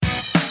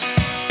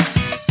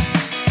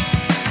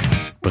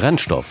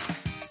Brennstoff,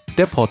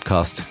 der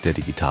Podcast der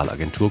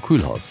Digitalagentur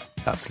Kühlhaus.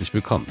 Herzlich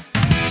willkommen.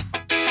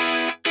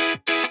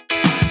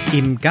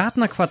 Im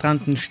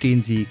Gartner-Quadranten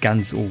stehen Sie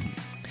ganz oben.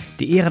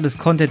 Die Ära des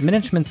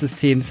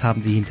Content-Management-Systems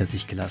haben Sie hinter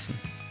sich gelassen.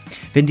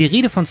 Wenn die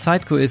Rede von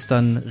Sitecore ist,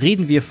 dann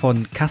reden wir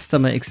von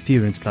Customer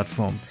Experience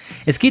Plattform.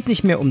 Es geht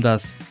nicht mehr um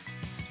das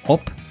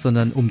Ob,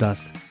 sondern um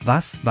das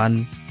Was,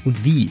 Wann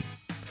und Wie.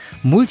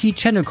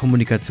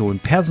 Multi-Channel-Kommunikation,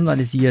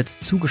 personalisiert,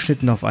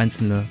 zugeschnitten auf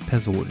einzelne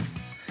Personen.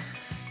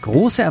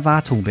 Große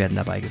Erwartungen werden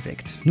dabei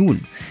geweckt.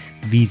 Nun,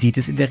 wie sieht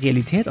es in der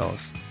Realität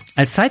aus?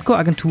 Als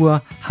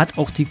Sitecore-Agentur hat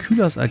auch die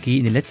Kühlhaus AG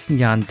in den letzten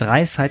Jahren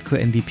 3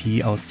 Sitecore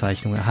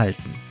MVP-Auszeichnungen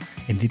erhalten.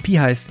 MVP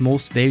heißt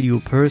Most Value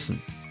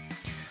Person.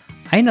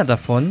 Einer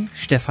davon,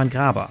 Stefan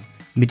Graber.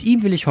 Mit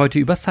ihm will ich heute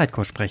über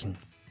Sitecore sprechen.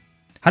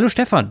 Hallo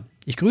Stefan,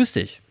 ich grüße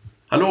dich.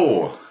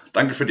 Hallo,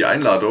 danke für die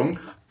Einladung.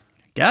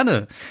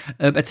 Gerne.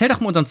 Erzähl doch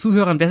mal unseren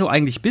Zuhörern, wer du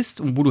eigentlich bist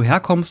und wo du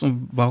herkommst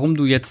und warum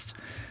du jetzt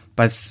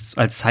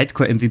als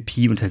Sitecore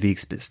MVP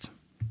unterwegs bist.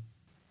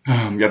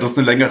 Ja, das ist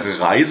eine längere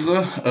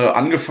Reise.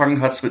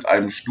 Angefangen hat es mit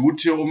einem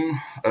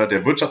Studium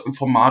der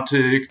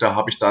Wirtschaftsinformatik. Da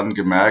habe ich dann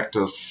gemerkt,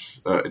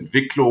 dass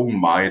Entwicklung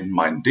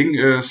mein Ding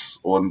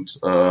ist und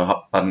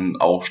habe dann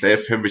auch schnell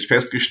für mich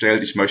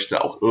festgestellt, ich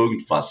möchte auch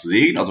irgendwas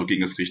sehen. Also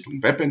ging es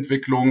Richtung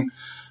Webentwicklung.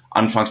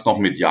 Anfangs noch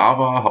mit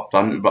Java, habe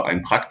dann über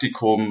ein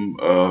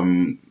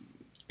Praktikum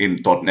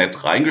in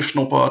 .NET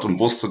reingeschnuppert und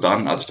wusste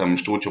dann, als ich dann im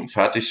Studium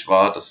fertig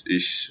war, dass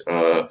ich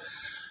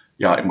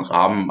im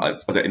Rahmen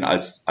als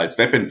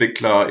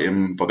Webentwickler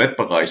im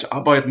 .NET-Bereich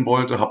arbeiten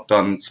wollte. Habe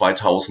dann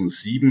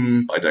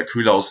 2007 bei der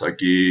Kühlhaus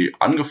AG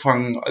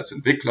angefangen als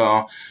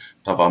Entwickler.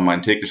 Da war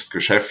mein tägliches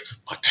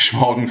Geschäft praktisch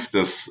morgens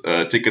das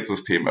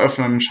Ticketsystem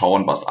öffnen,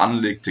 schauen, was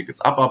anliegt,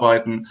 Tickets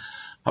abarbeiten.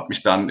 Habe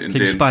mich dann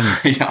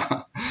spannend.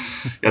 Ja,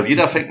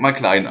 jeder fängt mal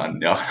klein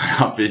an. Ja,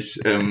 habe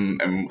ich im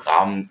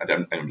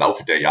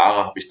Laufe der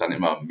Jahre habe ich dann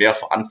immer mehr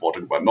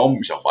Verantwortung übernommen,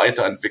 mich auch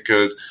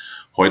weiterentwickelt.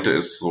 Heute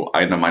ist so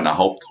eine meiner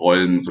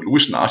Hauptrollen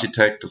Solution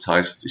Architect. Das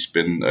heißt, ich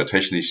bin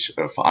technisch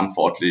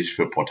verantwortlich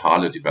für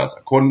Portale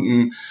diverser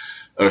Kunden.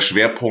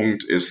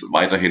 Schwerpunkt ist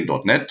weiterhin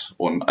 .NET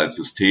und als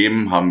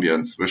System haben wir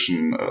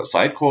inzwischen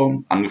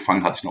Sitecore.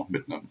 Angefangen hatte ich noch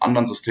mit einem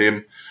anderen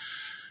System.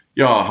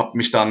 Ja, habe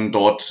mich dann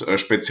dort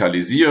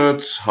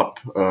spezialisiert,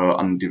 habe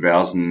an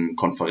diversen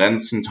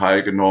Konferenzen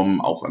teilgenommen,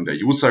 auch an der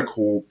User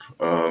Group,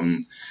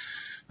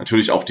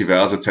 natürlich auch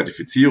diverse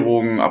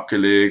Zertifizierungen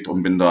abgelegt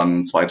und bin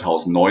dann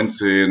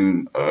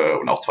 2019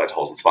 und auch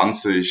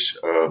 2020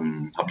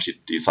 habe ich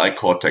die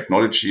Sitecore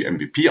Technology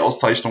MVP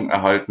Auszeichnung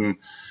erhalten.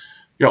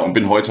 Ja, und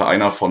bin heute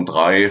einer von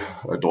 3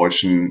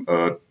 deutschen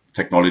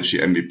Technology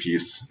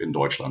MVPs in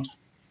Deutschland.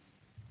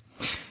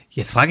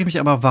 Jetzt frage ich mich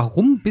aber,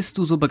 warum bist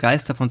du so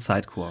begeistert von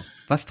Sitecore?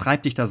 Was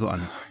treibt dich da so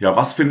an? Ja,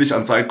 was finde ich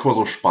an Sitecore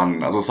so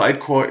spannend? Also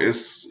Sitecore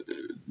ist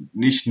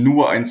nicht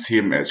nur ein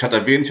CMS. Ich hatte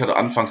erwähnt, ich hatte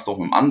anfangs noch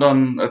mit einem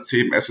anderen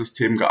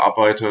CMS-System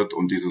gearbeitet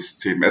und dieses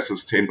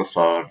CMS-System, das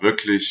war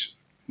wirklich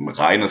ein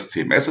reines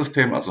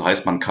CMS-System. Also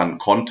heißt, man kann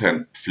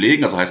Content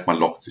pflegen, also heißt, man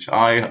loggt sich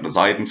ein, hat eine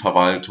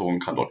Seitenverwaltung,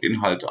 kann dort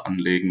Inhalte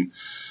anlegen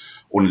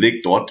und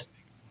legt dort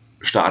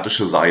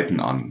statische Seiten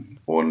an.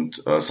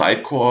 Und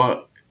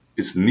Sitecore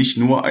ist nicht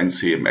nur ein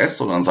CMS,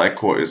 sondern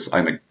Sitecore ist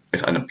eine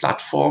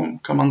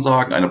Plattform, kann man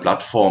sagen. Eine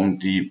Plattform,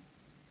 die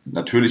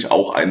natürlich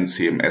auch einen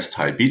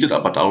CMS-Teil bietet,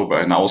 aber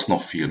darüber hinaus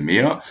noch viel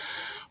mehr.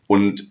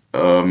 Und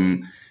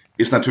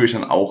ist natürlich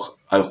dann auch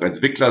aus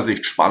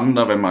Entwicklersicht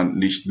spannender, wenn man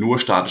nicht nur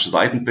statische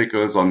Seiten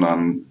entwickelt,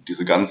 sondern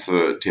diese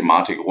ganze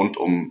Thematik rund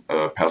um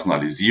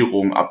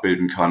Personalisierung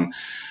abbilden kann.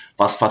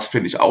 Was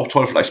finde ich auch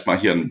toll, vielleicht mal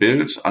hier ein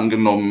Bild.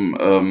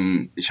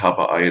 Angenommen, ich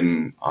habe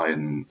ein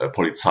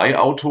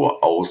Polizeiauto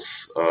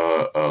aus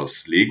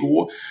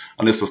Lego.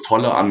 Dann ist das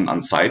Tolle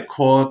an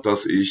Sitecore,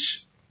 dass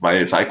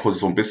weil Sitecore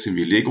so ein bisschen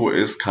wie Lego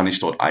ist, kann ich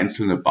dort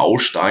einzelne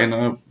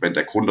Bausteine, wenn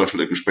der Kunde schon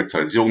eine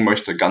Spezialisierung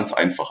möchte, ganz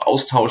einfach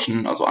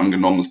austauschen. Also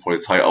angenommen, das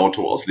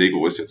Polizeiauto aus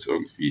Lego ist jetzt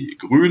irgendwie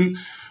grün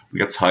und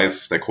jetzt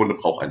heißt, der Kunde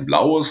braucht ein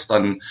blaues,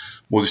 dann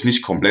muss ich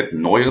nicht komplett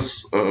ein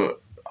neues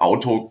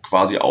Auto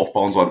quasi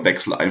aufbauen, sondern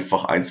wechsle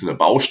einfach einzelne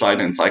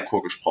Bausteine, in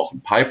Sitecore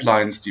gesprochen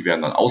Pipelines, die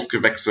werden dann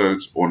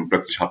ausgewechselt und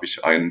plötzlich habe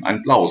ich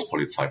ein blaues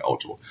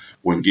Polizeiauto.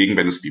 Wohingegen,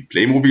 wenn es wie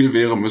Playmobil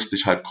wäre, müsste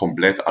ich halt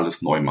komplett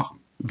alles neu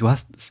machen. Du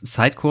hast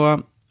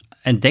Sitecore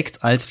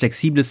entdeckt als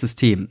flexibles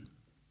System.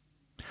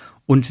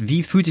 Und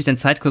wie fühlt sich denn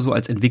Sitecore so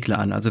als Entwickler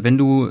an? Also wenn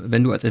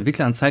du als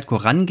Entwickler an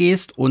Sitecore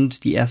rangehst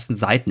und die ersten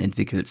Seiten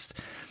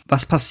entwickelst,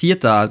 was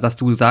passiert da, dass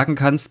du sagen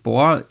kannst,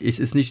 es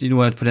ist nicht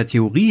nur von der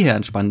Theorie her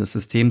ein spannendes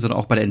System, sondern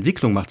auch bei der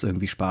Entwicklung macht es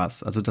irgendwie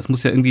Spaß. Also das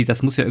muss ja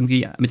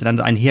irgendwie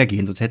miteinander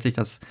einhergehen, sonst hätte sich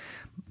das,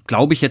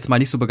 glaube ich, jetzt mal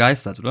nicht so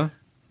begeistert, oder?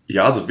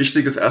 Ja, also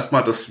wichtig ist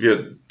erstmal, dass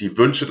wir die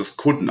Wünsche des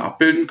Kunden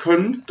abbilden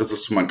können. Das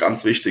ist schon mal ein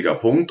ganz wichtiger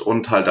Punkt.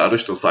 Und halt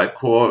dadurch, dass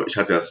Sitecore, ich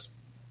hatte das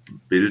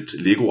Bild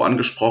Lego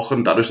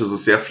angesprochen, dadurch, dass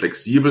es sehr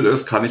flexibel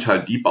ist, kann ich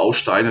halt die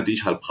Bausteine, die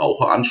ich halt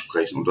brauche,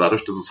 ansprechen. Und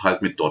dadurch, dass es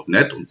halt mit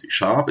 .NET und C#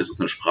 ist es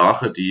eine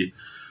Sprache, die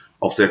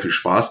auch sehr viel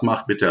Spaß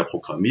macht mit der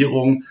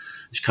Programmierung,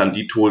 Ich kann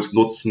die Tools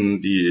nutzen,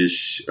 die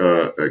ich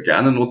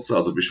gerne nutze,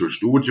 also Visual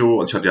Studio.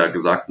 Also ich hatte ja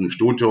gesagt, im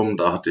Studium,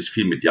 da hatte ich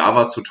viel mit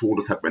Java zu tun.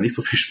 Das hat mir nicht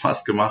so viel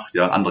Spaß gemacht.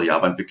 Ja, andere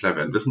Java-Entwickler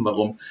werden wissen,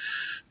 warum.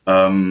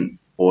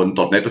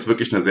 Und .NET ist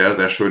wirklich eine sehr,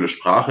 sehr schöne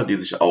Sprache, die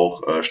sich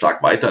auch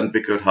stark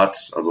weiterentwickelt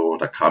hat. Also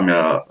da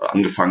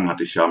angefangen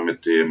hatte ich ja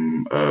mit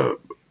dem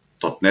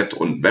 .NET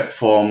und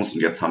Webforms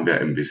und jetzt haben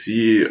wir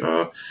MVC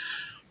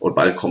und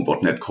bald kommt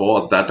 .NET Core.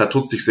 Also da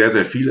tut sich sehr,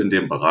 sehr viel in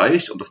dem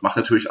Bereich und das macht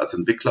natürlich als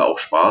Entwickler auch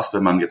Spaß,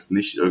 wenn man jetzt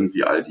nicht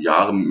irgendwie all die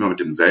Jahre immer mit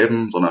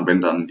demselben, sondern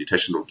wenn dann die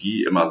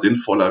Technologie immer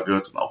sinnvoller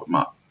wird und auch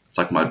immer,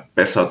 sag mal,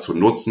 besser zu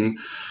nutzen,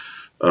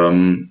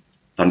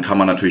 dann kann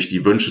man natürlich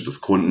die Wünsche des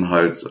Kunden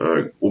halt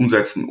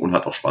umsetzen und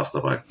hat auch Spaß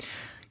dabei.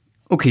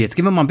 Okay, jetzt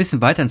gehen wir mal ein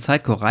bisschen weiter in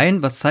Sitecore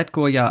rein. Was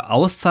Sitecore ja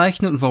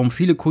auszeichnet und warum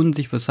viele Kunden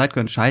sich für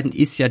Sitecore entscheiden,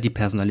 ist ja die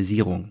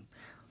Personalisierung.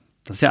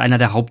 Das ist ja einer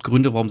der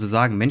Hauptgründe, warum sie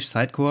sagen, Mensch,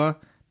 Sitecore,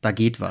 da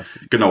geht was.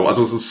 Genau,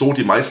 also es ist so,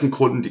 die meisten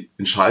Kunden, die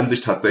entscheiden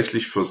sich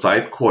tatsächlich für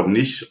Sitecore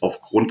nicht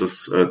aufgrund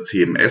des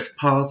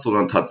CMS-Parts,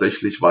 sondern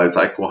tatsächlich, weil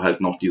Sitecore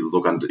halt noch diese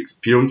sogenannte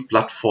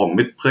Experience-Plattform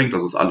mitbringt.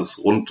 Das ist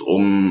alles rund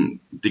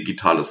um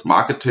digitales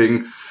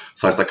Marketing.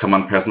 Das heißt, da kann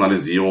man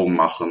Personalisierung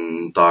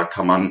machen, da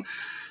kann man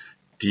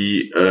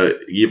die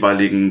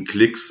jeweiligen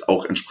Klicks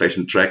auch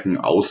entsprechend tracken,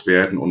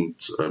 auswerten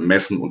und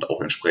messen und auch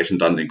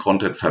entsprechend dann den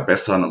Content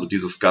verbessern. Also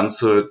dieses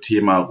ganze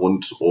Thema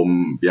rund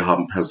um, wir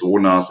haben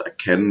Personas,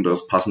 erkennen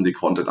das, passen die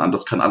Content an,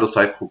 das kann alles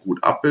Sitecore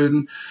gut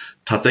abbilden.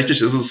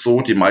 Tatsächlich ist es so,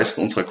 die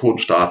meisten unserer Kunden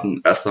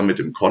starten erst dann mit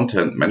dem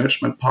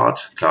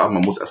Content-Management-Part. Klar,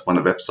 man muss erstmal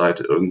eine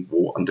Webseite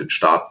irgendwo an den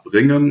Start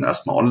bringen,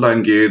 erstmal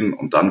online gehen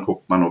und dann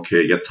guckt man,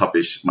 okay, jetzt habe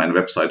ich meine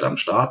Webseite am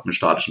Start mit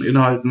statischen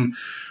Inhalten.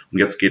 Und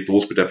jetzt geht's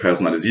los mit der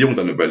Personalisierung.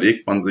 Dann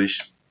überlegt man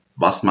sich,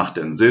 was macht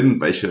denn Sinn?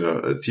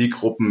 Welche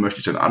Zielgruppen möchte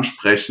ich denn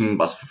ansprechen?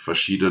 Was für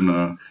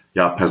verschiedene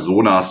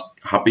Personas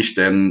habe ich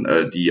denn,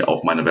 die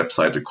auf meine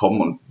Webseite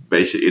kommen und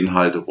welche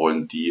Inhalte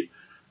wollen die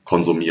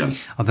konsumieren?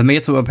 Aber wenn man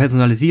jetzt über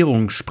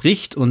Personalisierung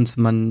spricht und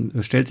man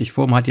stellt sich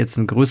vor, man hat jetzt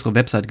eine größere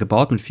Webseite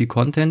gebaut mit viel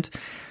Content,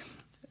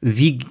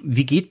 wie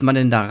geht man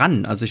denn da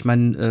ran? Also ich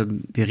meine,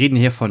 wir reden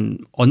hier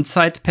von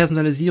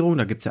On-Site-Personalisierung.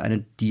 Da gibt es ja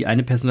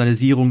eine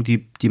Personalisierung,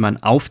 die man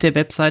auf der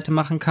Webseite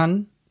machen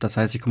kann. Das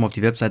heißt, ich komme auf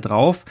die Webseite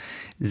drauf,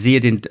 sehe,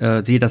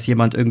 dass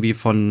jemand irgendwie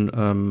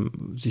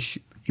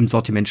sich im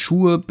Sortiment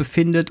Schuhe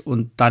befindet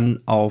und dann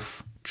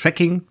auf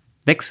Tracking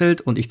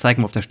wechselt und ich zeige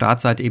ihm auf der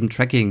Startseite eben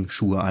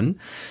Tracking-Schuhe an.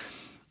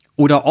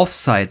 Oder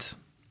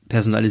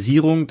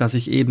Off-Site-Personalisierung, dass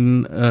ich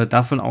eben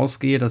davon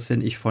ausgehe, dass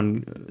wenn ich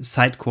von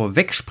Sitecore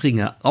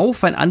wegspringe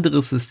auf ein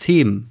anderes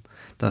System,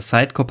 das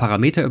Sitecore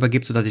Parameter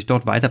übergibt, sodass ich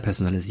dort weiter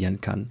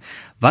personalisieren kann.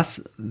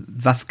 Was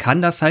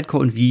kann das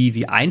Sitecore und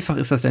wie einfach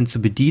ist das denn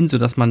zu bedienen,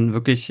 sodass man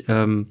wirklich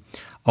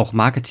auch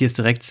Marketeers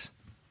direkt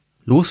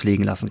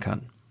loslegen lassen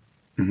kann?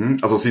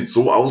 Also es sieht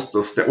so aus,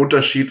 dass der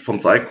Unterschied von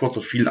Sitecore zu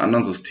vielen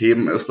anderen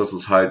Systemen ist, dass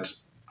es halt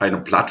eine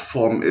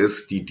Plattform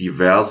ist, die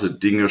diverse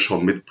Dinge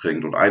schon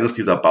mitbringt. Und eines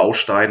dieser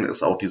Bausteine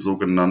ist auch die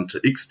sogenannte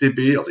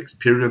XDB, also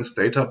Experience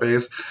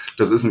Database.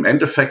 Das ist im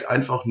Endeffekt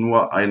einfach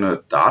nur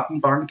eine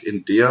Datenbank,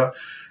 in der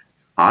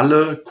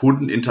alle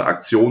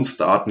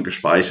Kundeninteraktionsdaten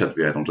gespeichert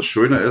werden. Und das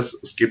Schöne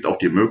ist, es gibt auch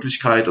die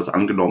Möglichkeit, dass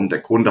angenommen,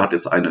 der Kunde hat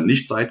jetzt eine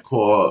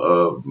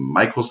Nicht-Sitecore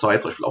Microsite,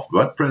 zum Beispiel auf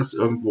WordPress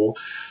irgendwo,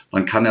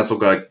 dann kann er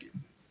sogar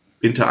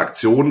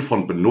Interaktionen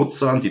von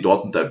Benutzern, die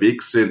dort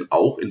unterwegs sind,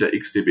 auch in der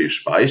XDB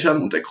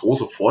speichern. Und der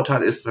große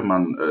Vorteil ist, wenn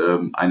man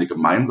eine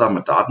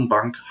gemeinsame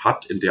Datenbank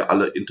hat, in der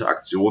alle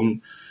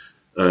Interaktionen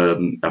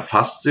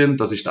erfasst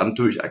sind, dass ich dann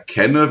natürlich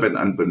erkenne, wenn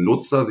ein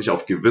Benutzer sich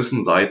auf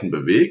gewissen Seiten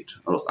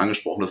bewegt, also das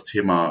angesprochene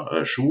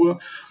Thema Schuhe,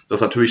 dass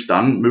natürlich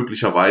dann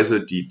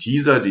möglicherweise die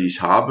Teaser, die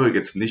ich habe,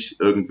 jetzt nicht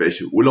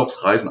irgendwelche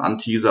Urlaubsreisen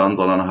anteasern,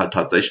 sondern halt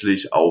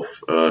tatsächlich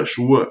auf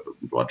Schuhe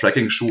oder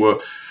Tracking-Schuhe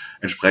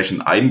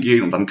entsprechend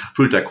eingehen und dann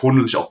fühlt der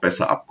Kunde sich auch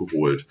besser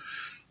abgeholt.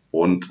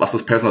 Und was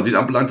das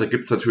Personalisieren anbelangt, da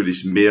gibt es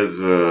natürlich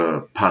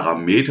mehrere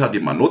Parameter, die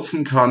man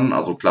nutzen kann.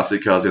 Also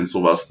Klassiker sind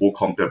sowas, wo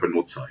kommt der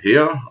Benutzer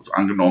her? Also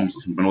angenommen, es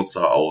ist ein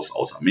Benutzer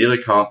aus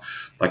Amerika,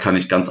 da kann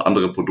ich ganz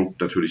andere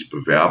Produkte natürlich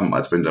bewerben,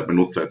 als wenn der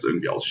Benutzer jetzt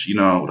irgendwie aus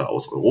China oder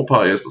aus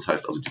Europa ist. Das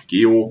heißt also die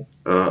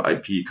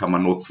Geo-IP kann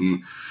man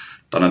nutzen.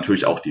 Dann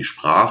natürlich auch die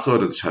Sprache,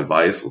 dass ich halt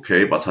weiß,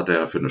 okay, was hat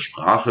er für eine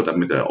Sprache,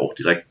 damit er auch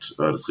direkt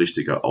das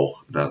Richtige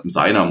auch in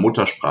seiner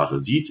Muttersprache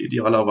sieht,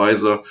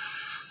 idealerweise.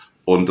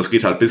 Und das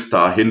geht halt bis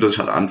dahin, dass ich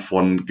halt an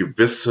von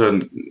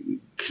gewissen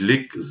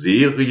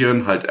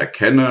Klickserien halt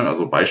erkenne.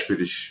 Also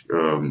Beispiel, ich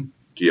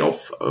gehe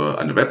auf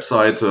eine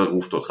Webseite,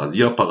 rufe dort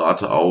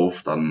Rasierapparate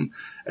auf, dann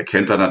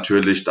erkennt er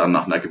natürlich dann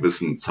nach einer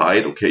gewissen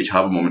Zeit, okay, ich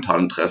habe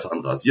momentan Interesse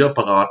an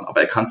Rasierapparaten,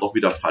 aber er kann es auch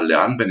wieder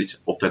verlernen, wenn ich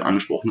auf dein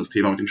angesprochenes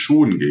Thema mit den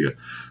Schuhen gehe.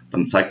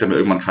 Dann zeigt er mir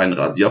irgendwann keine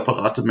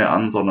Rasierapparate mehr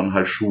an, sondern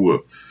halt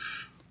Schuhe.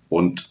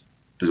 Und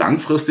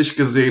langfristig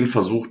gesehen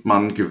versucht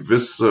man,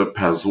 gewisse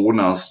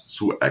Personas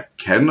zu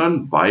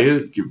erkennen,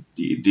 weil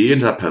die Idee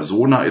hinter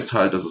Persona ist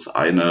halt, dass es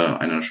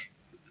eine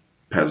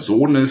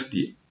Person ist,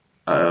 die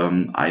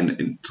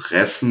ein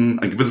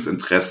gewisses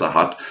Interesse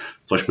hat.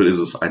 Zum Beispiel ist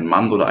es ein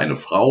Mann oder eine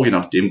Frau, je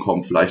nachdem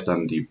kommt vielleicht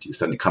dann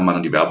kann man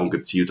dann die Werbung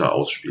gezielter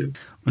ausspielen.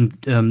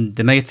 Und wenn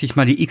man jetzt sich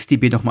mal die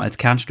XDB nochmal als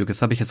Kernstück,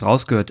 das habe ich jetzt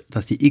rausgehört,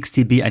 dass die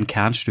XDB ein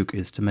Kernstück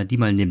ist, wenn man die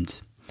mal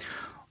nimmt.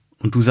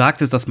 Und du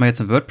sagtest, dass man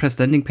jetzt eine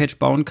WordPress-Landingpage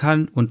bauen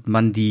kann und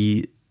man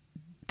die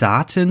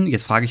Daten,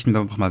 jetzt frage ich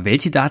mal,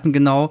 welche Daten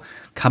genau,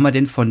 kann man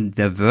denn von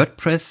der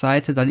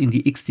WordPress-Seite dann in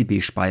die XDB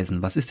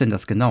speisen? Was ist denn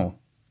das genau?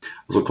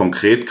 Also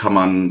konkret kann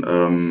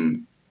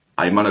man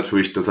einmal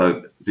natürlich, dass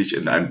er sich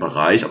in einem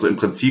Bereich, also im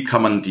Prinzip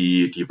kann man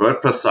die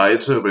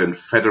WordPress-Seite über den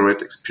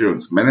Federated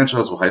Experience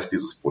Manager, so heißt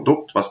dieses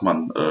Produkt, was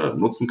man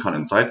nutzen kann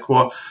in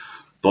Sitecore.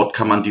 Dort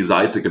kann man die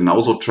Seite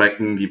genauso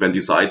tracken, wie wenn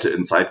die Seite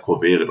in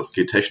Sitecore wäre. Das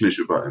geht technisch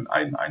über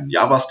ein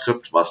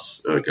JavaScript,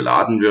 was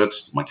geladen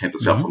wird. Man kennt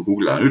es ja von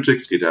Google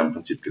Analytics, geht ja im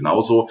Prinzip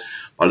genauso,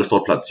 weil es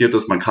dort platziert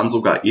ist. Man kann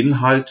sogar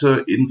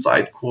Inhalte in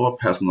Sitecore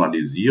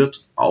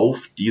personalisiert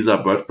auf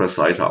dieser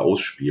WordPress-Seite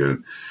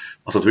ausspielen.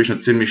 Was natürlich eine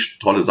ziemlich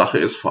tolle Sache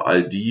ist für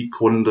all die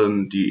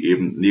Kunden, die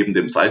eben neben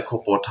dem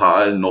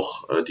Sitecore-Portal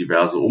noch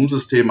diverse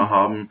Umsysteme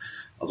haben.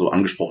 Also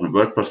angesprochene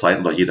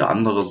WordPress-Seiten oder jede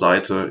andere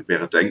Seite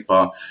wäre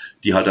denkbar,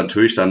 die halt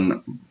natürlich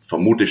dann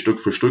vermutlich Stück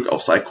für Stück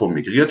auf Sitecore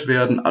migriert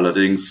werden.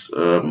 Allerdings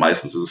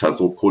meistens ist es halt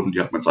so, Kunden,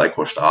 die halt mit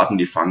Sitecore starten,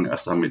 die fangen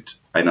erst dann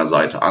mit einer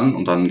Seite an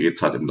und dann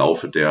geht's halt im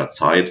Laufe der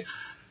Zeit,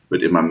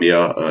 wird immer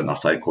mehr nach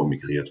Sitecore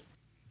migriert.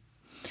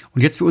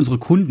 Und jetzt für unsere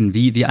Kunden,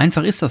 wie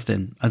einfach ist das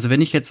denn? Also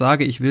wenn ich jetzt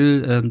sage, ich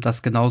will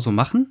das genauso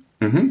machen,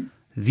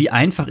 wie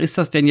einfach ist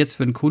das denn jetzt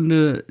für einen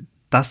Kunde,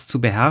 das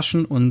zu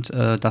beherrschen und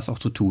das auch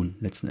zu tun,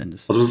 letzten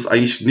Endes? Also es ist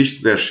eigentlich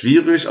nicht sehr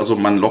schwierig. Also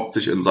man loggt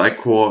sich in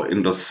Sitecore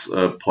in das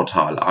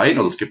Portal ein.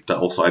 Also es gibt da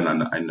auch so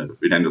eine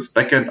wir nennen das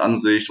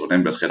Backend-Ansicht oder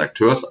nennen wir es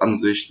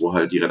Redakteursansicht, wo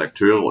halt die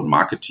Redakteure und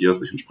Marketeers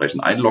sich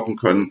entsprechend einloggen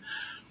können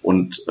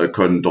und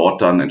können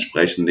dort dann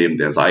entsprechend neben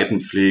der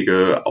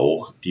Seitenpflege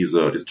auch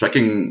diese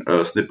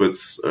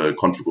Tracking-Snippets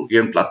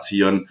konfigurieren,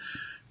 platzieren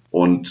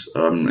und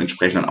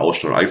entsprechend dann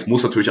aussteuern. Also es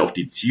muss natürlich auch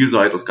die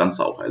Zielseite das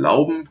Ganze auch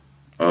erlauben.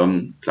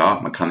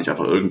 Klar, man kann nicht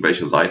einfach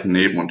irgendwelche Seiten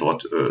nehmen und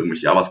dort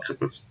irgendwelche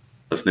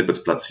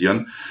JavaScript-Snippets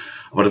platzieren,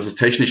 aber das ist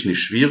technisch nicht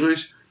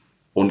schwierig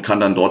und kann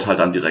dann dort halt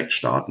dann direkt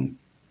starten.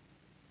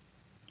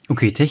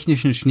 Okay,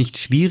 technisch nicht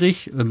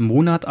schwierig,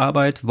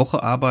 Monatarbeit,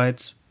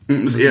 Wochearbeit?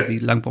 Wie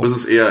lang braucht es? Es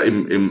ist eher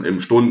im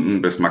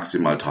Stunden- bis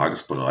maximal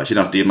Tagesbereich, je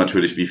nachdem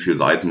natürlich, wie viele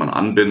Seiten man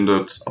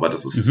anbindet, aber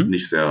das ist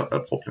nicht sehr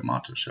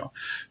problematisch. Ja.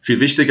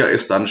 Viel wichtiger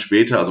ist dann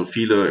später, also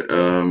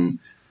viele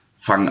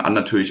fangen an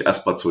natürlich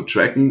erstmal zu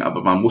tracken,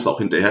 aber man muss auch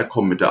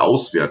hinterherkommen mit der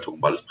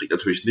Auswertung, weil es bringt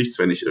natürlich nichts,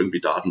 wenn ich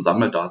irgendwie Daten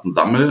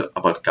sammle,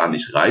 aber gar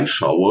nicht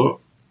reinschaue,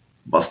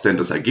 was denn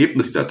das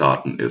Ergebnis dieser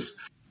Daten ist.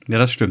 Ja,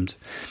 das stimmt.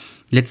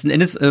 Letzten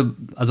Endes,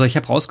 also ich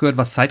habe rausgehört,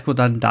 was Sitecore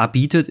dann da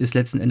bietet, ist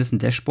letzten Endes ein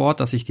Dashboard,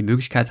 dass ich die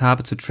Möglichkeit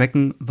habe zu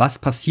tracken, was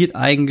passiert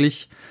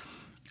eigentlich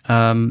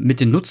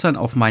mit den Nutzern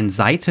auf meinen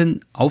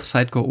Seiten auf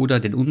Sitecore oder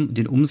den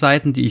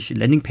Umseiten,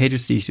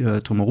 Landingpages, die ich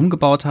drumherum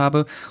gebaut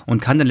habe,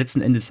 und kann dann letzten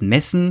Endes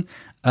messen,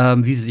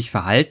 wie sie sich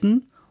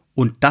verhalten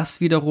und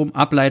das wiederum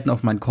ableiten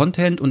auf meinen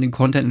Content und den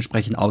Content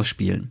entsprechend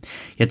ausspielen.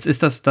 Jetzt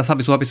ist so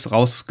habe ich es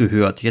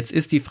rausgehört. Jetzt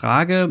ist die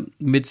Frage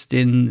mit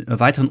den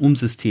weiteren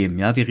Umsystemen.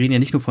 Ja, wir reden ja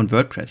nicht nur von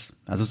WordPress.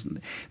 Also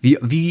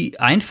wie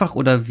einfach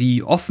oder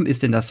wie offen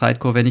ist denn das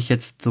Sitecore, wenn ich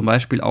jetzt zum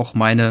Beispiel auch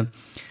mein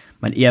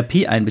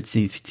ERP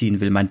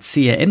einbeziehen will, meine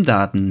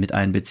CRM-Daten mit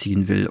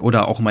einbeziehen will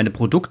oder auch meine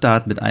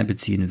Produktdaten mit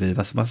einbeziehen will?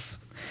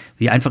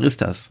 Wie einfach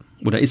ist das?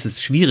 Oder ist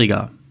es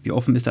schwieriger? Wie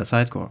offen ist der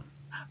Sitecore?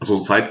 Also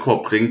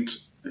Sitecore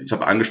ich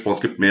habe angesprochen,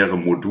 es gibt mehrere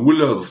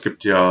Module. Also es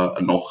gibt ja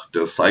noch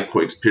das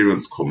Sitecore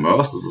Experience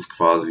Commerce. Das ist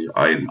quasi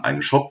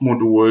ein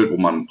Shop-Modul, wo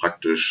man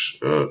praktisch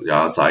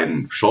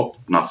seinen Shop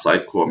nach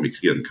Sitecore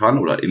migrieren kann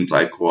oder in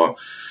Sitecore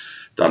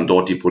dann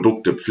dort die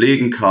Produkte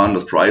pflegen kann,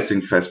 das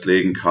Pricing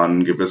festlegen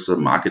kann, gewisse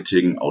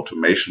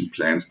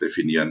Marketing-Automation-Plans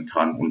definieren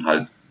kann und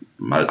halt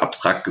mal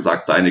abstrakt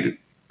gesagt seine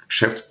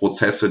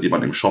Geschäftsprozesse, die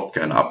man im Shop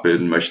gerne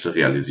abbilden möchte,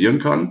 realisieren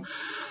kann.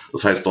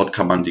 Das heißt, dort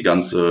kann man die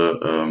ganze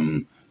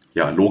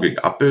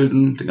Logik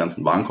abbilden, den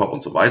ganzen Warenkorb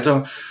und so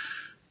weiter.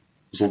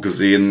 So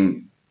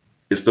gesehen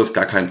ist das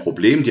gar kein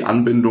Problem. Die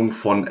Anbindung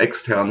von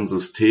externen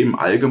Systemen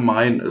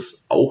allgemein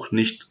ist auch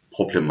nicht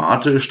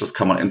problematisch. Das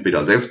kann man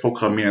entweder selbst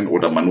programmieren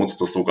oder man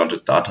nutzt das sogenannte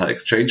Data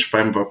Exchange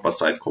Framework, was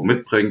Sitecore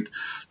mitbringt.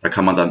 Da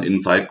kann man dann in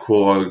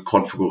Sitecore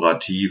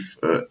konfigurativ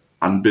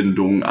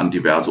Anbindungen an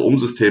diverse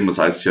Umsysteme, das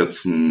heißt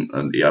jetzt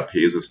ein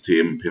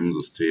ERP-System,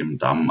 PIM-System,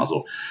 DAM,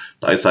 also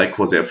da ist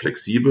Sitecore sehr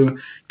flexibel.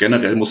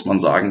 Generell muss man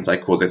sagen,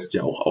 Sitecore setzt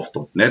ja auch auf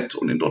 .NET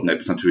und in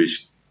 .NET ist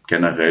natürlich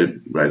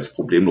generell, weil es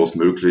problemlos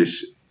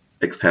möglich,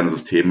 externe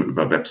Systeme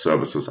über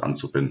Web-Services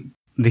anzubinden.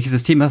 Welche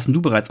Systeme hast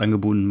du bereits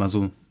angebunden, mal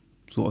so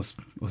aus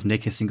dem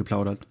Nähkästchen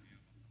geplaudert?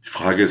 Die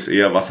Frage ist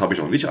eher, was habe ich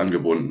noch nicht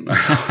angebunden?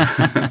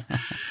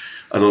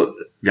 Also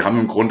wir haben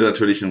im Grunde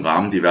natürlich im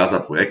Rahmen diverser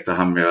Projekte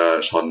haben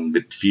wir schon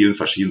mit vielen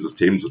verschiedenen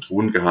Systemen zu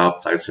tun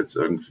gehabt, sei es jetzt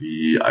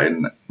irgendwie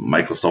ein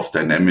Microsoft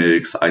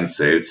Dynamics, ein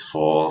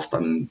Salesforce,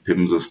 dann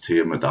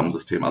PIM-Systeme,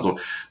 DAM-Systeme. Also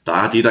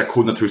da hat jeder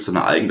Kunde natürlich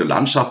seine eigene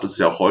Landschaft. Es ist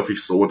ja auch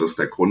häufig so, dass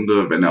der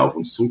Kunde, wenn er auf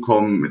uns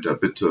zukommt mit der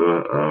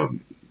Bitte,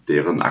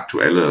 deren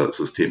aktuelle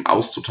System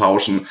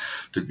auszutauschen.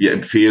 Wir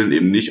empfehlen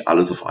eben nicht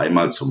alles auf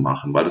einmal zu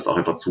machen, weil das auch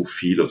einfach zu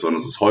viel ist, sondern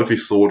es ist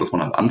häufig so, dass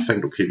man halt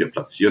anfängt, okay, wir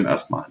platzieren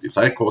erstmal die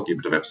Sidecore, gehen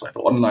mit der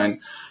Webseite online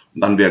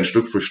und dann werden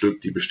Stück für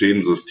Stück die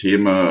bestehenden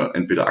Systeme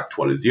entweder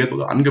aktualisiert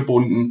oder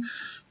angebunden.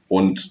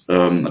 Und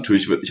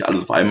natürlich wird nicht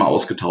alles auf einmal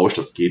ausgetauscht.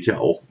 Das geht ja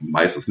auch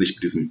meistens nicht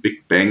mit diesem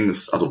Big Bang.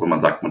 Also wenn man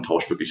sagt, man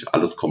tauscht wirklich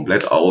alles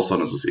komplett aus,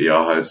 sondern es ist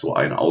eher halt so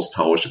ein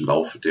Austausch im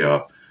Laufe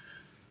der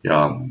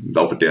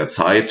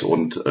Zeit.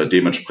 Und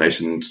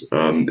dementsprechend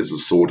ist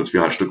es so, dass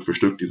wir halt Stück für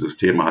Stück die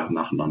Systeme halt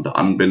nacheinander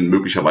anbinden,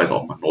 möglicherweise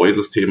auch mal neue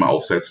Systeme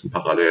aufsetzen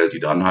parallel, die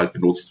dann halt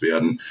genutzt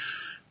werden.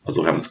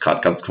 Also wir haben jetzt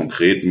gerade ganz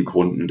konkreten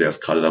Kunden, der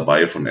ist gerade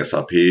dabei, von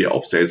SAP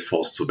auf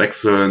Salesforce zu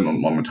wechseln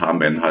und momentan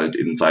werden halt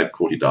in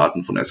Sidecore die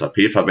Daten von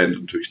SAP verwendet.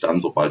 Natürlich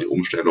dann, sobald die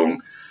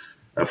Umstellung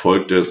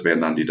erfolgt ist,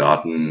 werden dann die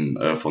Daten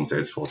von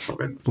Salesforce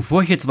verwendet.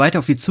 Bevor ich jetzt weiter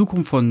auf die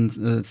Zukunft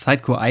von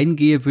Sidecore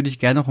eingehe, würde ich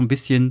gerne noch ein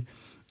bisschen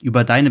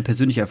über deine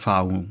persönliche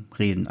Erfahrung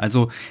reden.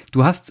 Also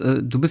du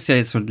bist ja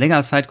jetzt schon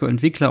länger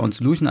Sidecore-Entwickler und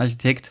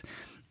Solution-Architekt.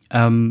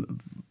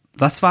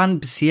 Was waren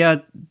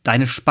bisher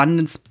deine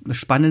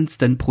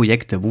spannendsten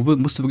Projekte? Wo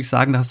musst du wirklich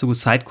sagen, da hast du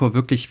Sidecore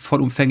wirklich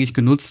vollumfänglich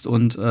genutzt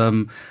und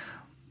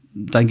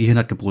dein Gehirn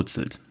hat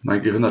gebrutzelt?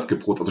 Mein Gehirn hat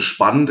gebrutzelt. Also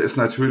spannend ist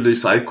natürlich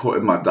Sidecore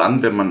immer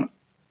dann, wenn man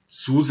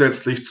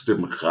zusätzlich zu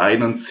dem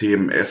reinen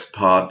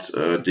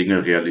CMS-Part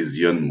Dinge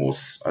realisieren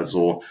muss.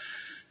 Also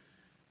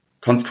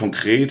ganz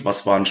konkret,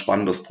 was war ein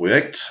spannendes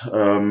Projekt?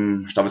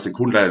 Ich darf es den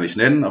Kunden leider nicht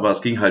nennen, aber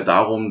es ging halt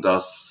darum,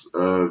 dass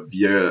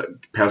wir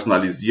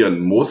personalisieren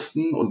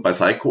mussten. Und bei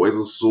Sidecore ist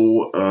es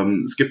so,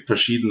 es gibt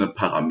verschiedene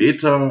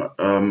Parameter,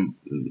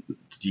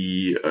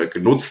 die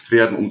genutzt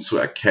werden, um zu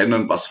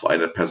erkennen, was für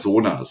eine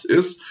Persona es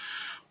ist.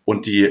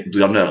 Und die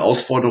besondere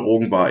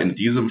Herausforderung war in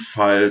diesem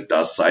Fall,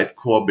 dass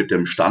Sidecore mit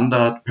dem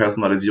Standard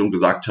Personalisierung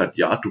gesagt hat,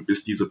 ja, du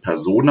bist diese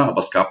Persona, aber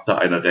es gab da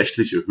eine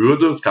rechtliche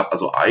Hürde. Es gab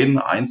also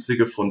eine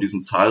einzige von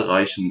diesen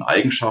zahlreichen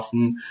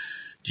Eigenschaften,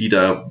 die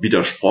da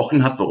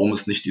widersprochen hat, warum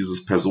es nicht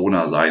dieses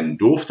Persona sein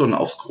durfte. Und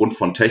aufgrund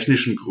von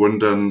technischen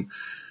Gründen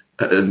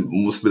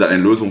mussten wir dann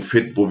eine Lösung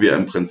finden, wo wir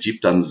im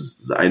Prinzip dann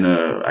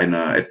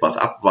eine etwas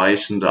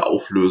abweichende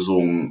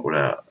Auflösung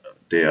oder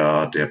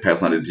der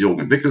Personalisierung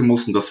entwickeln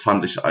mussten. Das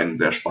fand ich ein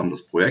sehr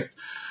spannendes Projekt.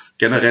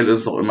 Generell ist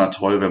es auch immer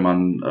toll, wenn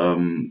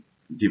man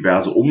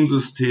diverse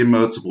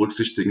Umsysteme zu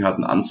berücksichtigen hat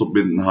und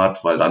anzubinden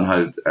hat, weil dann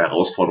halt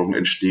Herausforderungen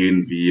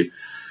entstehen, wie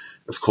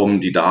es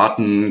kommen die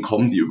Daten,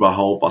 kommen die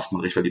überhaupt, was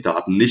mache ich, wenn die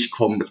Daten nicht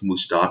kommen, jetzt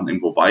muss ich Daten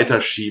irgendwo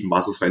weiterschieben,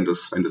 was ist, wenn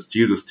das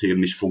Zielsystem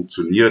nicht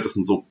funktioniert. Das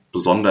sind so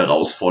besondere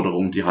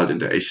Herausforderungen, die halt in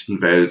der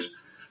echten Welt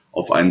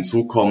auf einen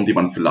zukommen, die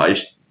man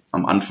vielleicht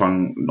am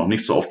Anfang noch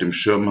nicht so auf dem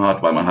Schirm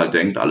hat, weil man halt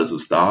denkt, alles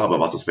ist da, aber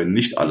was ist, wenn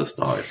nicht alles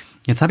da ist?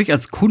 Jetzt habe ich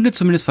als Kunde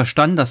zumindest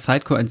verstanden, dass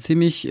Sidecore ein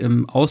ziemlich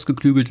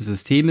ausgeklügeltes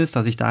System ist,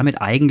 dass ich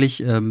damit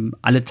eigentlich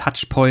alle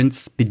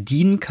Touchpoints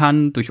bedienen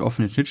kann durch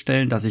offene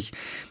Schnittstellen, dass ich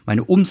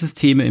meine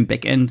Umsysteme im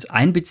Backend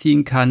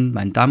einbeziehen kann,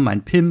 mein DAM,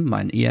 mein PIM,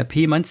 mein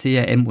ERP, mein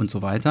CRM und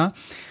so weiter.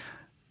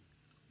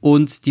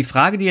 Und die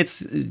Frage, die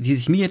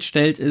sich mir jetzt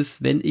stellt,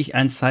 ist, wenn ich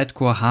ein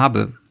Sidecore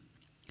habe,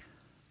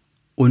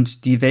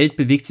 und die Welt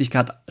bewegt sich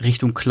gerade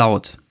Richtung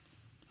Cloud.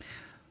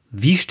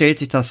 Wie stellt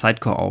sich das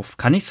Sidecore auf?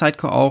 Kann ich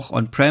Sidecore auch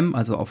on-prem,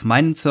 also auf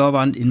meinen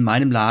Servern in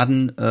meinem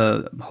Laden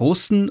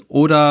hosten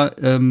oder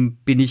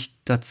bin ich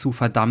dazu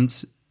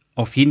verdammt,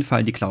 auf jeden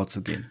Fall in die Cloud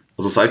zu gehen?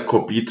 Also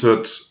Sidecore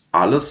bietet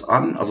alles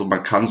an. Also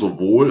man kann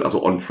sowohl,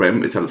 also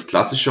on-prem ist ja das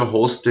klassische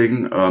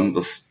Hosting,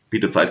 das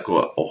bietet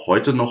Sidecore auch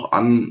heute noch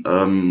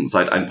an.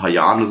 Seit ein paar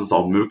Jahren ist es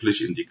auch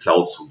möglich, in die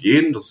Cloud zu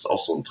gehen. Das ist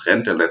auch so ein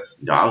Trend der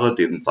letzten Jahre,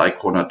 den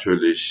Sidecore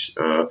natürlich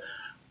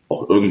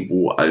auch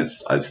irgendwo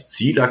als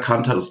Ziel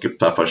erkannt hat. Es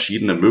gibt da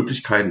verschiedene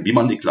Möglichkeiten, wie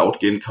man in die Cloud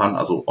gehen kann,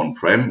 also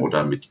on-prem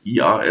oder mit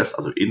IaaS,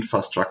 also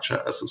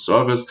Infrastructure as a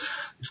Service,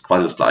 ist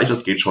quasi das Gleiche.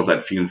 Das geht schon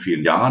seit vielen,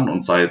 vielen Jahren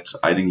und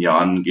seit einigen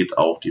Jahren geht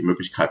auch die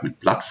Möglichkeit mit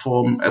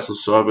Plattform as a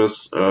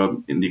Service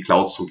in die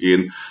Cloud zu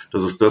gehen.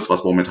 Das ist das,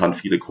 was momentan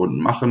viele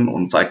Kunden machen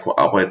und Sidecore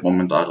arbeitet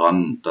momentan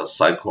daran, dass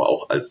Sidecore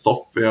auch als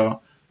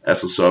Software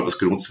as a Service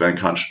genutzt werden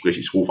kann, sprich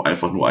ich rufe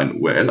einfach nur eine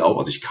URL auf,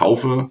 also ich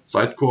kaufe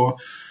Sidecore,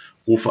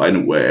 rufe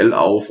eine URL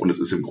auf und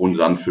es ist im Grunde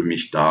dann für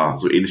mich da.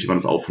 So ähnlich wie man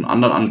es auch von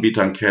anderen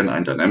Anbietern kennt,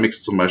 ein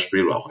Dynamics zum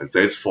Beispiel oder auch ein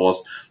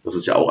Salesforce. Das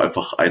ist ja auch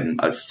einfach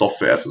als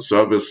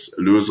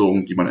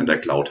Software-as-a-Service-Lösung, die man in der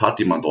Cloud hat,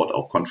 die man dort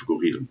auch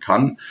konfigurieren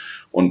kann.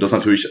 Und das ist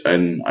natürlich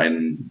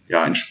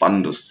ein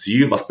spannendes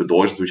Ziel, was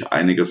bedeutet natürlich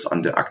einiges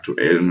an der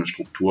aktuellen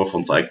Struktur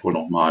von Sidecore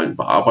nochmal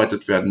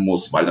überarbeitet werden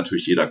muss, weil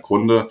natürlich jeder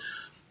Kunde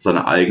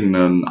seine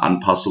eigenen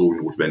Anpassungen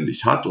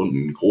notwendig hat. Und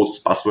ein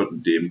großes Buzzword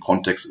in dem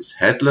Kontext ist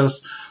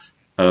Headless.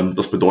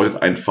 Das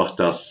bedeutet einfach,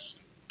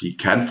 dass die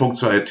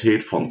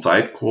Kernfunktionalität von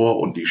Sidecore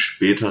und die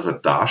spätere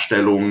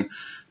Darstellung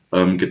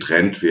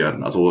getrennt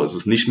werden. Also es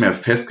ist nicht mehr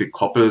fest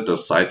gekoppelt,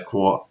 dass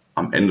Sidecore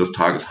am Ende des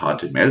Tages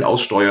HTML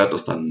aussteuert,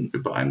 das dann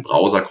über einen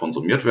Browser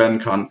konsumiert werden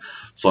kann,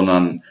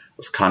 sondern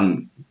es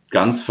kann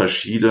ganz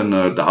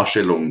verschiedene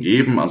Darstellungen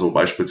geben, also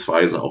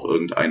beispielsweise auch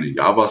irgendeine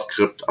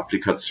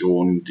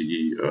JavaScript-Applikation,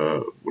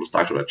 wo das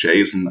dargestellt oder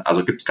JSON,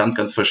 also gibt ganz,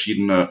 ganz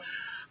verschiedene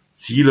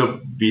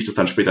Ziele, wie ich das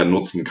dann später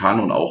nutzen kann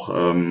und auch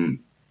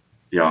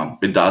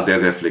bin da sehr,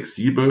 sehr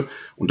flexibel.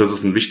 Und das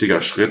ist ein wichtiger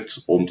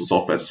Schritt, um zu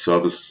Software as a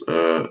Service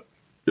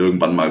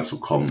irgendwann mal zu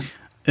kommen.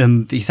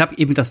 Ich habe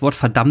eben das Wort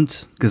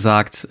verdammt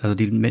gesagt, also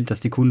dass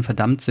die Kunden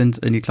verdammt sind,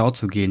 in die Cloud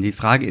zu gehen. Die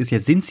Frage ist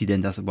jetzt, sind sie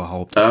denn das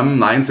überhaupt?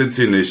 Nein, sind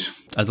sie nicht.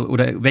 Also,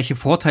 oder welche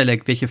Vorteile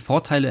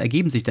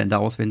ergeben sich denn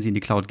daraus, wenn sie in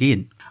die Cloud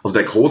gehen? Also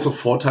der große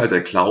Vorteil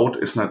der Cloud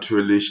ist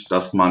natürlich,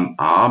 dass man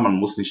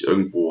muss nicht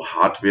irgendwo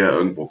Hardware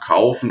irgendwo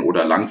kaufen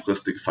oder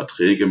langfristige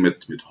Verträge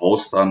mit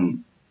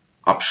Hostern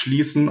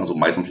abschließen. Also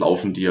meistens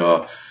laufen die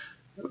ja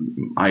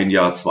 1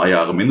 Jahr, 2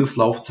 Jahre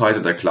Mindestlaufzeit.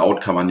 In der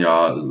Cloud kann man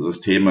ja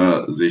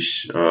Systeme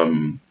sich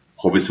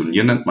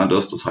provisionieren, nennt man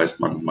das. Das heißt,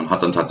 man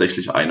hat dann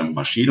tatsächlich eine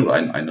Maschine oder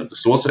eine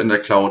Ressource in der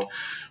Cloud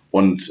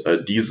und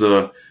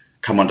diese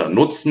kann man dann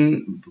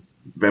nutzen,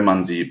 wenn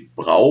man sie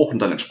braucht und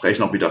dann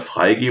entsprechend auch wieder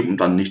freigeben und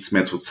dann nichts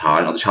mehr zu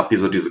zahlen. Also ich habe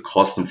diese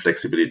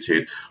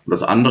Kostenflexibilität. Und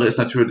das andere ist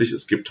natürlich,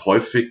 es gibt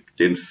häufig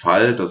den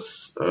Fall,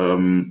 dass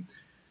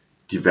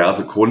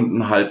diverse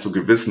Kunden halt zu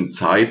gewissen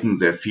Zeiten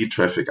sehr viel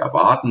Traffic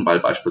erwarten,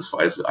 weil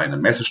beispielsweise eine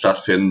Messe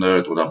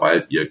stattfindet oder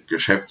weil ihr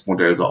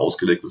Geschäftsmodell so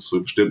ausgelegt ist,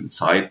 zu bestimmten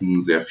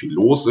Zeiten sehr viel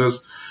los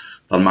ist.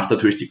 Dann macht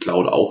natürlich die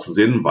Cloud auch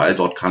Sinn, weil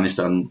dort kann ich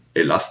dann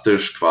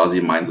elastisch quasi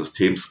mein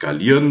System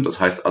skalieren. Das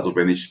heißt also,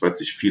 wenn ich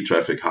plötzlich viel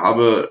Traffic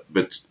habe,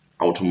 wird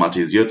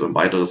automatisiert ein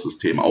weiteres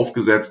System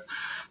aufgesetzt.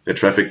 Der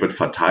Traffic wird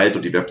verteilt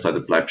und die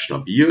Webseite bleibt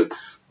stabil.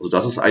 Also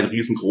das ist ein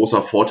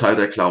riesengroßer Vorteil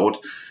der Cloud.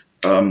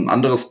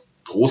 Anderes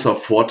großer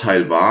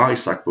Vorteil war,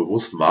 ich sage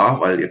bewusst war,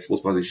 weil jetzt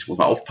muss man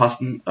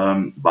aufpassen,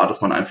 war, dass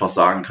man einfach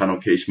sagen kann,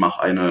 okay, ich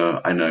mache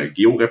eine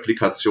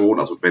Georeplikation,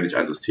 also wenn ich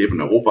ein System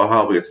in Europa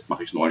habe, jetzt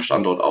mache ich einen neuen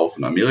Standort auf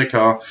in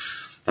Amerika,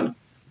 dann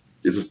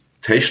ist es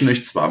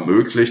technisch zwar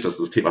möglich, das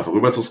System einfach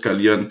rüber zu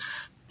skalieren.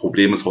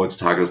 Problem ist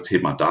heutzutage das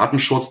Thema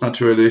Datenschutz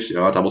natürlich.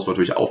 Ja, da muss man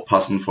natürlich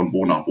aufpassen, von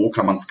wo nach wo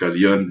kann man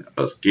skalieren.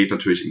 Das geht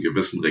natürlich in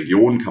gewissen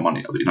Regionen, kann man,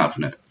 also innerhalb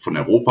von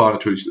Europa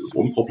natürlich ist es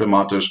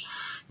unproblematisch.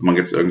 Wenn man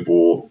jetzt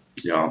irgendwo,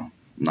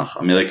 nach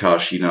Amerika,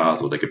 China,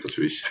 also da gibt es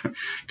natürlich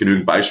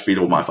genügend Beispiele,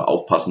 wo man einfach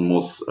aufpassen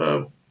muss,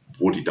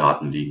 wo die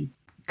Daten liegen.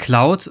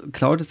 Cloud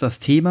ist das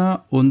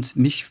Thema und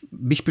mich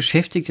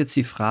beschäftigt jetzt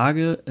die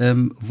Frage,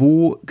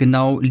 wo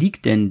genau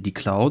liegt denn die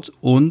Cloud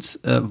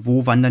und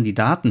wo wandern die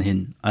Daten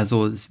hin?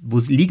 Also wo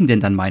liegen denn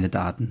dann meine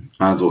Daten?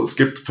 Also es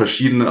gibt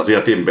verschiedene, also je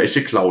nachdem,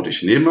 welche Cloud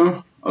ich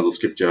nehme. Also es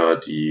gibt ja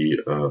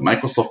die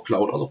Microsoft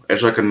Cloud, also auch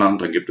Azure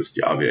genannt, dann gibt es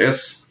die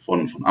AWS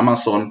von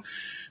Amazon.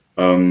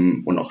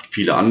 Und auch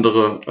viele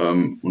andere.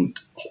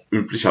 Und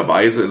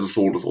üblicherweise ist es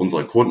so, dass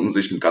unsere Kunden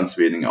sich mit ganz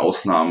wenigen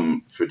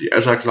Ausnahmen für die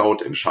Azure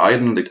Cloud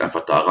entscheiden. Liegt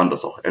einfach daran,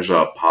 dass auch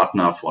Azure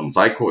Partner von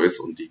Syco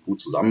ist und die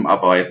gut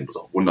zusammenarbeiten, das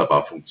auch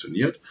wunderbar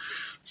funktioniert.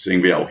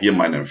 Deswegen wäre auch hier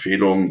meine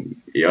Empfehlung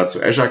eher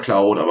zur Azure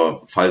Cloud,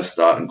 aber falls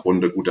da ein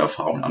Kunde gute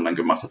Erfahrungen mit anderen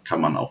gemacht hat, kann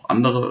man auch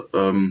andere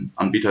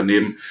Anbieter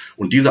nehmen.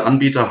 Und diese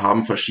Anbieter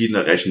haben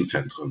verschiedene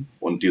Rechenzentren.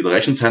 Und diese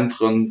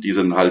Rechenzentren, die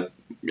sind halt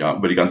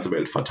über die ganze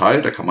Welt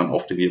verteilt. Da kann man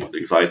auf den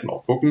jeweiligen Seiten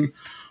auch gucken.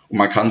 Und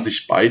man kann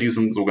sich bei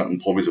diesem sogenannten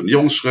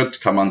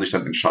Provisionierungsschritt, kann man sich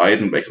dann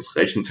entscheiden, welches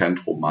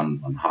Rechenzentrum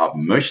man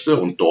haben möchte.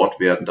 Und dort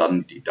werden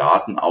dann die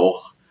Daten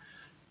auch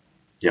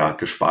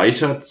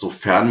gespeichert,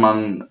 sofern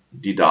man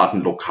die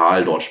Daten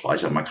lokal dort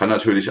speichert. Man kann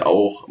natürlich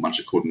auch,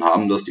 manche Kunden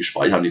haben das, die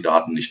speichern die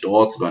Daten nicht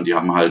dort, sondern die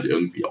haben halt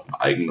irgendwie auch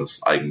einen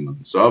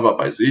eigenen Server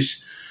bei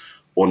sich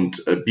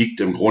und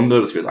biegt im Grunde,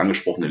 das wird das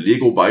angesprochene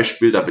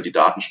Lego-Beispiel, da wird die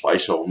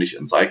Datenspeicherung nicht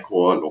in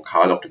Sycor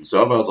lokal auf dem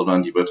Server,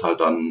 sondern die wird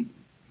halt dann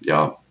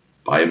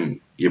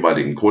beim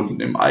jeweiligen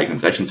Kunden im eigenen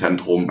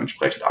Rechenzentrum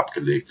entsprechend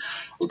abgelegt.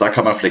 Also da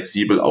kann man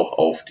flexibel auch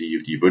auf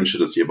die Wünsche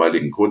des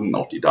jeweiligen Kunden,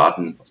 auch die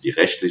Daten, also die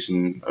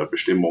rechtlichen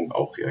Bestimmungen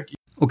auch reagieren.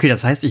 Okay,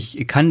 das heißt,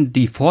 ich kann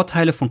die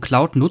Vorteile von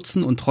Cloud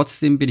nutzen und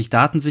trotzdem bin ich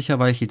datensicher,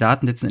 weil ich die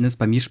Daten letzten Endes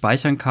bei mir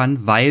speichern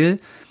kann, weil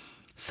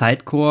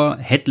Sidecore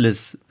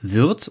headless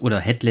wird oder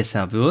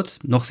headlesser wird.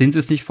 Noch sind sie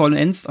es nicht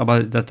vollends,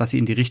 aber dass sie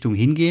in die Richtung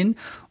hingehen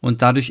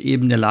und dadurch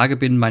eben in der Lage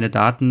bin, meine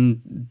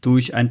Daten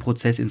durch einen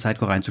Prozess in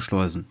Sidecore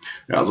reinzuschleusen.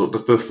 Ja, also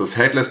das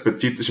Headless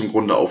bezieht sich im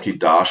Grunde auf die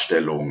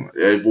Darstellung,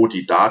 wo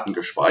die Daten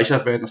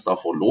gespeichert werden, ist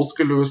davon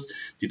losgelöst.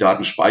 Die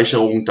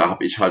Datenspeicherung, da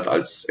habe ich halt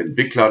als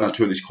Entwickler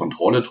natürlich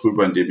Kontrolle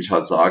drüber, indem ich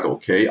halt sage,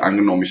 okay,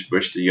 angenommen, ich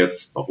möchte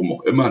jetzt, warum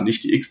auch immer,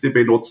 nicht die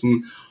XDB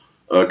nutzen,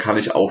 kann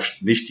ich auch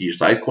nicht die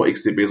Sidecore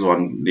XDB,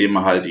 sondern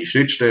nehme halt die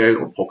Schnittstellen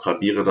und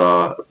programmiere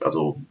da,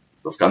 also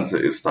das Ganze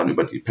ist dann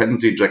über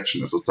Dependency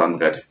Injection, ist es dann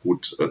relativ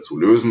gut zu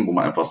lösen, wo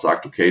man einfach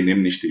sagt, okay,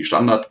 nehme nicht die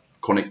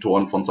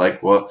Standardkonnektoren von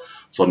Sidecore,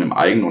 sondern im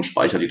eigenen und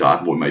speichere die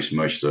Daten, wo immer ich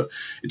möchte.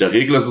 In der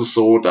Regel ist es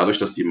so, dadurch,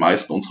 dass die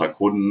meisten unserer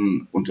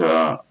Kunden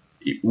unter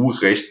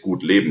EU-Recht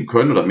gut leben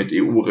können oder mit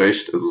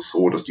EU-Recht, ist es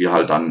so, dass die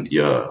halt dann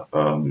ihr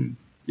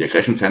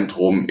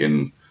Rechenzentrum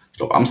in, ich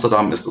glaube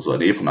Amsterdam ist das, oder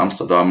Nähe von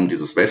Amsterdam,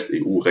 dieses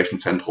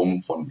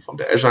West-EU-Rechenzentrum von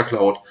der Azure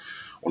Cloud.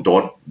 Und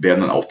dort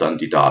werden dann auch dann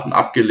die Daten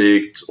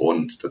abgelegt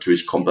und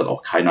natürlich kommt dann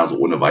auch keiner so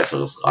ohne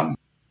weiteres ran.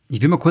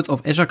 Ich will mal kurz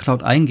auf Azure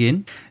Cloud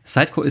eingehen.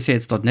 Sidecore ist ja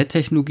jetzt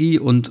 .NET-Technologie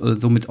und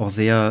somit auch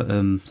sehr,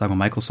 sagen wir,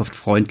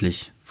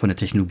 Microsoft-freundlich von der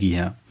Technologie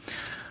her.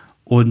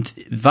 Und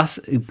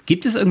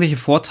gibt es irgendwelche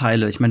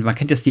Vorteile? Ich meine, man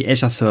kennt jetzt die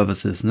Azure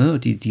Services, ne,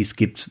 die es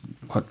gibt,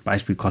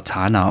 Beispiel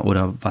Cortana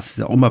oder was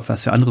auch immer,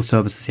 was für andere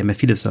Services, ja mehr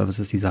viele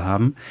Services, die sie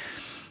haben.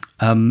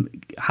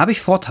 Habe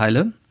ich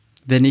Vorteile,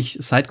 wenn ich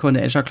Sidecore in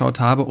der Azure Cloud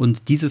habe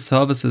und diese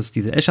Services,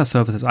 diese Azure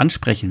Services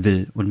ansprechen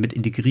will und mit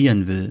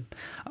integrieren will,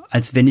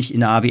 als wenn ich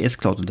in der AWS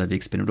Cloud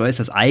unterwegs bin? Oder ist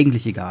das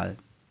eigentlich egal?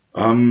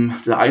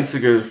 Der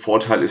einzige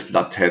Vorteil ist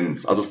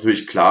Latenz. Also ist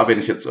natürlich klar, wenn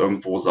ich jetzt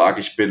irgendwo sage,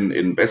 ich bin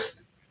in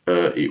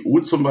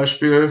West-EU zum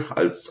Beispiel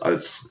als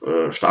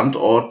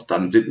Standort,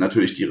 dann sind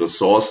natürlich die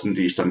Ressourcen,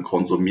 die ich dann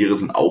konsumiere,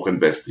 sind auch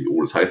in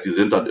West-EU. Das heißt, die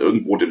sind dann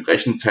irgendwo dem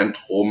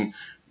Rechenzentrum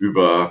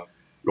über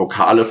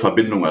lokale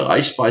Verbindungen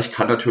erreichbar. Ich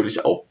kann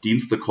natürlich auch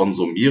Dienste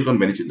konsumieren,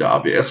 wenn ich in der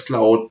AWS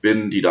Cloud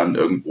bin, die dann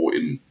irgendwo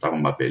in, sagen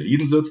wir mal,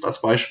 Berlin sitzt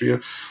als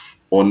Beispiel.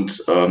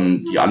 Und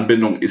die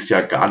Anbindung ist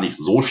ja gar nicht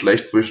so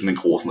schlecht zwischen den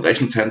großen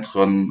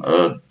Rechenzentren.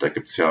 Da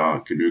gibt's ja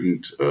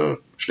genügend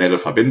schnelle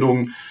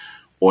Verbindungen.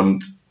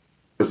 Und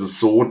es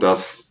ist so,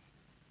 dass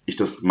ich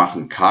das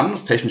machen kann.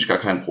 Das ist technisch gar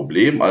kein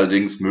Problem,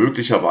 allerdings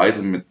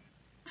möglicherweise mit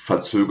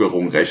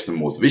Verzögerung rechnen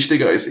muss.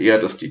 Wichtiger ist eher,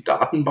 dass die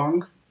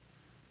Datenbank,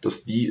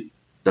 dass die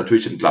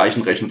natürlich im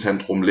gleichen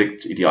Rechenzentrum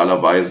liegt,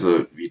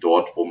 idealerweise wie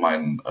dort, wo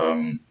mein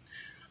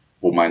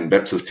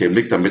Websystem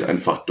liegt, damit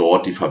einfach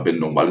dort die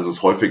Verbindung, weil es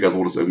ist häufiger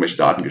so, dass irgendwelche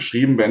Daten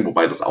geschrieben werden,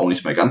 wobei das auch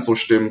nicht mehr ganz so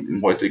stimmt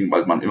im heutigen,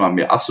 weil man immer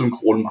mehr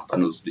asynchron macht,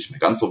 dann ist es nicht mehr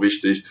ganz so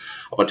wichtig.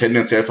 Aber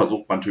tendenziell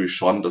versucht man natürlich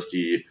schon, dass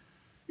die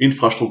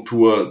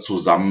Infrastruktur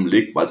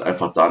zusammenliegt, weil es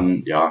einfach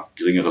dann ja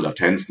geringere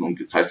Latenzen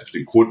und das heißt für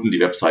den Kunden, die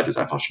Website ist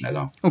einfach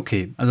schneller.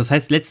 Okay, also das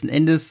heißt letzten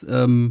Endes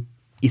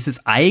ist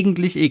es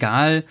eigentlich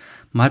egal,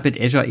 man hat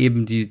mit Azure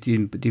eben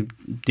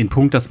den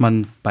Punkt, dass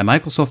man bei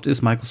Microsoft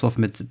ist, Microsoft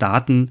mit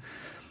Daten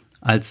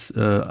als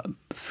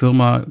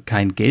Firma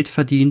kein Geld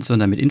verdient,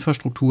 sondern mit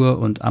Infrastruktur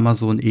und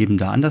Amazon eben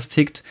da anders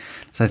tickt.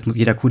 Das heißt,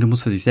 jeder Kunde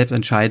muss für sich selbst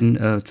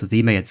entscheiden, zu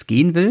wem er jetzt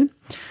gehen will.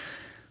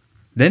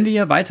 Wenn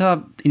wir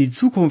weiter in die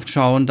Zukunft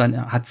schauen,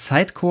 dann hat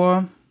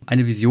Sidecore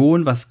eine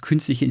Vision, was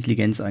künstliche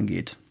Intelligenz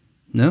angeht.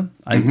 Ne?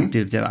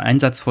 Der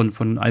Einsatz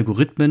von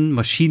Algorithmen,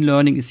 Machine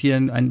Learning ist hier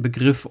ein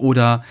Begriff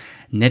oder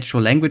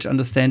Natural Language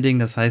Understanding,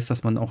 das heißt,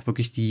 dass man auch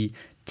wirklich die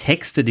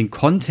Texte, den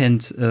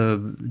Content,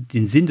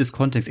 den Sinn des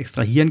Contents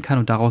extrahieren kann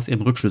und daraus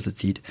eben Rückschlüsse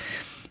zieht.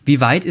 Wie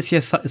weit ist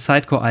hier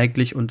Sidecore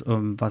eigentlich und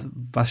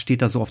was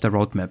steht da so auf der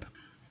Roadmap?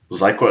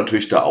 Sidecore hat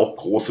natürlich da auch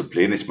große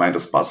Pläne. Ich meine,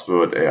 das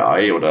Buzzword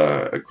AI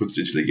oder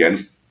Künstliche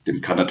Intelligenz,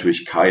 dem kann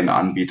natürlich kein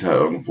Anbieter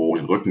irgendwo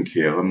den Rücken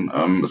kehren.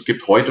 Es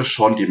gibt heute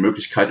schon die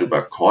Möglichkeit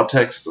über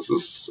Cortex, das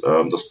ist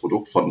das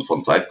Produkt von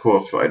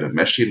Sidecore für eine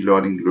Machine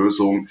Learning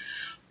Lösung,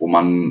 wo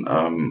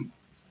man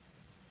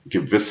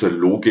gewisse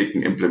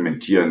Logiken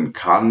implementieren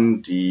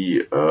kann,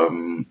 die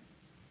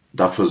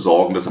dafür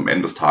sorgen, dass am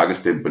Ende des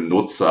Tages dem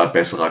Benutzer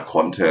besserer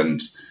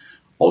Content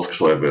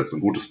ausgesteuert wird.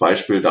 Ein gutes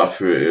Beispiel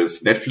dafür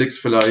ist Netflix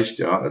vielleicht,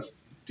 ja,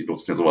 die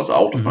nutzen ja sowas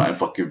auch, dass man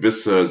einfach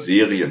gewisse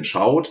Serien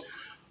schaut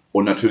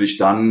und natürlich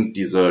dann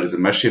diese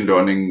Machine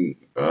Learning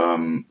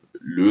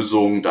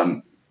Lösung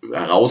dann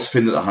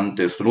herausfindet anhand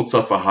des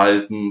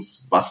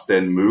Benutzerverhaltens, was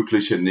denn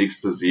mögliche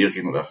nächste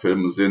Serien oder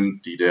Filme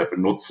sind, die der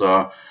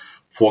Benutzer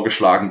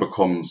vorgeschlagen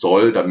bekommen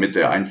soll, damit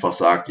er einfach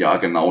sagt, ja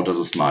genau, das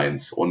ist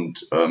meins.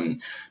 Und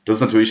das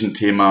ist natürlich ein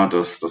Thema,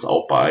 das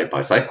auch bei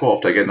Sidecore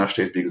auf der Agenda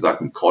steht. Wie gesagt,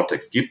 im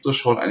Cortex gibt es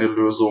schon eine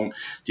Lösung.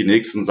 Die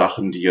nächsten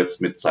Sachen, die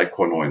jetzt mit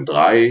Sidecore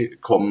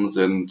 9.3 kommen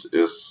sind,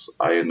 ist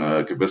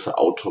eine gewisse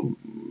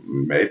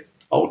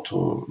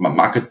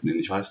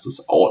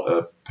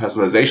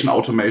Personalization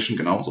Automation,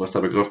 genau, so ist der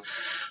Begriff,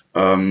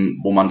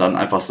 wo man dann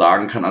einfach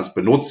sagen kann als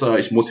Benutzer,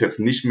 ich muss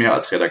jetzt nicht mehr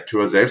als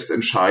Redakteur selbst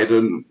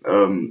entscheiden,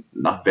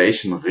 nach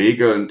welchen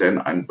Regeln denn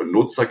ein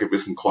Benutzer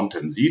gewissen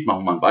Content sieht. Machen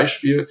wir mal ein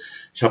Beispiel.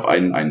 Ich habe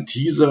einen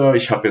Teaser,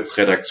 ich habe jetzt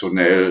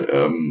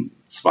redaktionell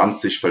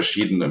 20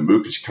 verschiedene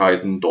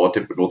Möglichkeiten, dort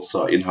dem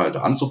Benutzer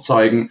Inhalte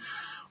anzuzeigen.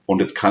 Und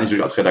jetzt kann ich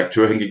natürlich als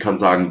Redakteur hingehen, kann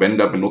sagen, wenn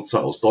der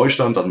Benutzer aus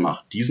Deutschland, dann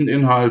macht diesen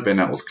Inhalt, wenn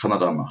er aus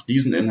Kanada, macht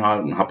diesen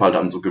Inhalt und habe halt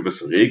dann so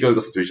gewisse Regeln,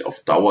 das natürlich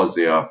auf Dauer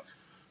sehr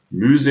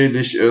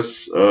mühselig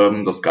ist,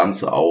 das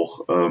Ganze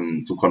auch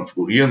zu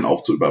konfigurieren,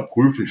 auch zu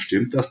überprüfen,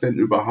 stimmt das denn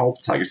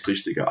überhaupt, zeige ich das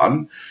Richtige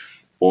an.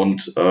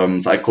 Und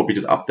Sidecore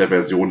bietet ab der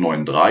Version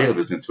 9.3, also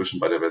wir sind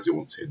inzwischen bei der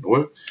Version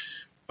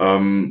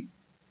 10.0,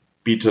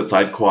 bietet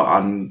Sidecore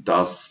an,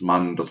 dass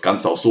man das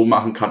Ganze auch so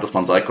machen kann, dass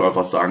man Sidecore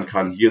einfach sagen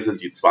kann, hier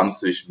sind die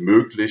 20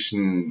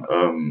 möglichen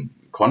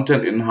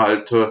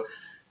Content-Inhalte,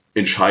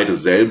 entscheide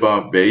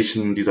selber,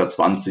 welchen dieser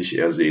 20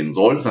 er sehen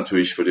soll. Das ist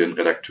natürlich für den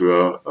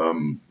Redakteur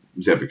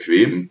sehr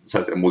bequem. Das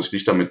heißt, er muss sich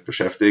nicht damit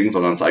beschäftigen,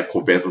 sondern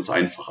Sidecore wertet es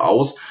einfach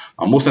aus.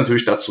 Man muss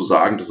natürlich dazu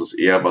sagen, das ist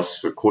eher was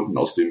für Kunden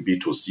aus dem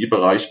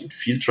B2C-Bereich mit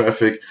viel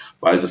Traffic,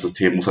 weil das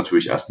System muss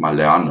natürlich erstmal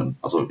lernen.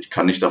 Also ich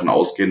kann nicht davon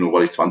ausgehen, nur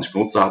weil ich 20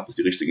 Benutzer habe, dass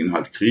die richtigen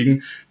Inhalte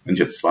kriegen. Wenn ich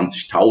jetzt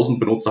 20.000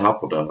 Benutzer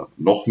habe oder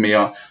noch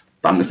mehr,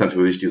 dann ist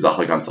natürlich die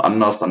Sache ganz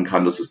anders. Dann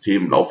kann das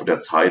System im Laufe der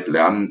Zeit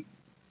lernen,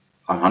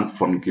 anhand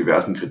von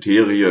diversen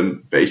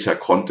Kriterien, welcher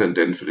Content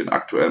denn für den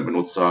aktuellen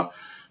Benutzer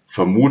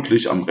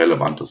vermutlich am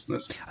relevantesten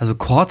ist. Also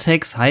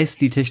Cortex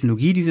heißt die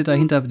Technologie, die Sie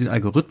dahinter, den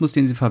Algorithmus,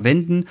 den Sie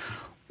verwenden.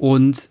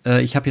 Und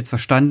ich habe jetzt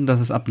verstanden, dass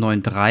es ab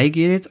 9.3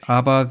 geht,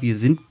 aber wir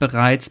sind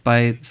bereits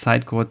bei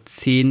Sidecore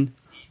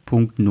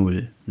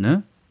 10.0,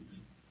 ne?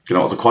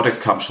 Genau, also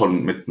Cortex kam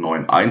schon mit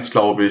 9.1,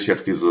 glaube ich.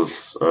 Jetzt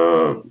dieses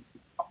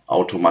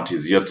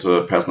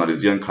automatisierte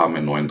Personalisieren kam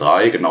in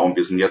 9.3. Genau, und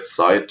wir sind jetzt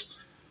seit,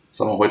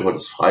 sagen wir heute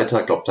ist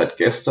Freitag, glaube seit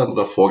gestern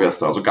oder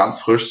vorgestern, also ganz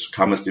frisch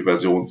kam jetzt die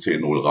Version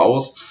 10.0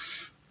 raus.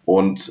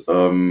 Und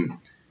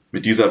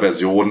mit dieser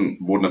Version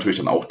wurden natürlich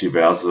dann auch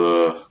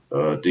diverse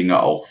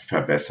Dinge auch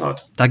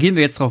verbessert. Da gehen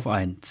wir jetzt drauf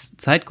ein.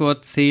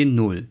 Sidecore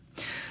 10.0.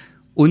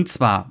 Und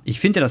zwar, ich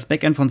finde ja das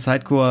Backend von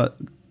Sidecore,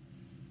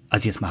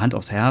 also jetzt mal Hand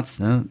aufs Herz,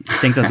 ne? Ich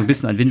denke da so ein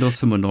bisschen an Windows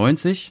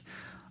 95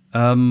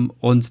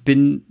 und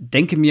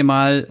denke mir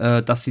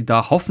mal, dass sie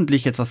da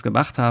hoffentlich jetzt was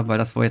gemacht haben, weil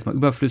das war jetzt mal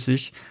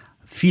überflüssig.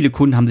 Viele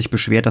Kunden haben sich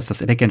beschwert, dass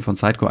das Backend von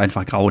Sidecore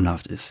einfach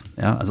grauenhaft ist.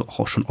 Ja, also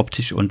auch schon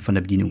optisch und von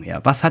der Bedienung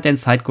her. Was hat denn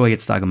Sidecore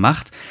jetzt da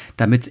gemacht,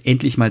 damit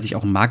endlich mal sich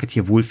auch ein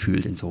Marketeer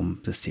wohlfühlt in so einem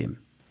System?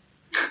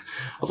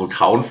 Also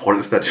grauenvoll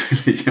ist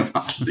natürlich immer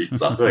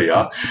Ansichtssache,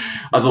 ja.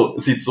 Also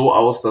es sieht so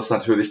aus, dass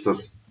natürlich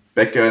das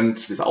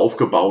Backend, wie es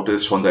aufgebaut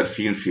ist, schon seit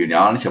vielen, vielen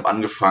Jahren. Ich habe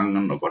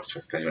angefangen, oh Gott, ich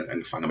weiß gar nicht, wann ich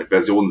angefangen habe, mit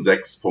Version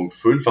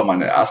 6.5 war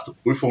meine erste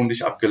Prüfung, die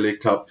ich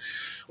abgelegt habe.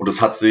 Und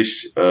es hat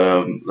sich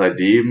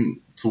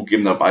seitdem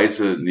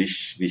zugegebenerweise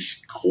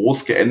nicht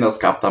groß geändert. Es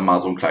gab da mal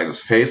so ein kleines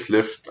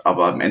Facelift,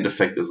 aber im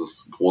Endeffekt ist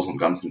es im Großen und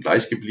Ganzen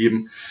gleich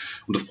geblieben.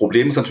 Und das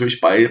Problem ist natürlich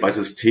bei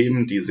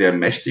Systemen, die sehr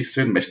mächtig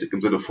sind, mächtig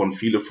im Sinne von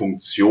viele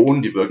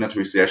Funktionen, die wirken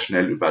natürlich sehr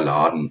schnell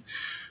überladen.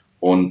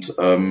 Und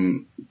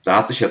da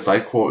hat sich jetzt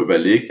Sidecore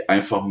überlegt,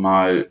 einfach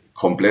mal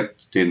komplett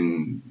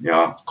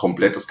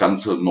das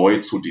Ganze neu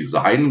zu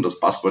designen. Das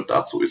Buzzword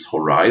dazu ist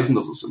Horizon.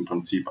 Das ist im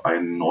Prinzip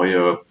eine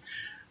neue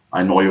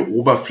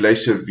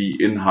Oberfläche, wie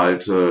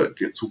Inhalte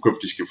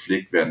zukünftig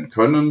gepflegt werden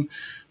können.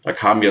 Da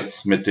kam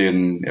jetzt mit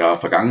den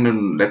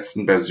vergangenen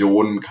letzten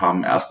Versionen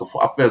kamen erste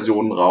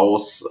Vorabversionen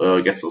raus.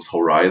 Jetzt ist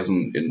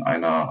Horizon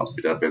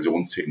mit der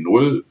Version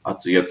 10.0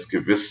 hat sie jetzt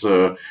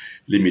gewisse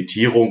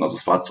Limitierung. Also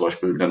es war zum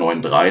Beispiel mit der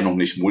 9.3 noch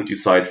nicht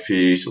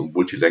multisite-fähig und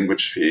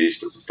multilanguage-fähig.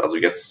 Das ist also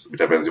jetzt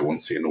mit der Version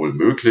 10.0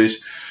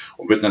 möglich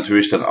und wird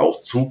natürlich dann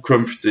auch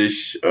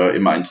zukünftig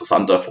immer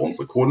interessanter für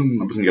unsere Kunden.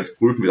 Wir müssen jetzt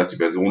prüfen, wie gesagt, die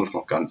Version ist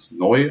noch ganz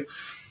neu.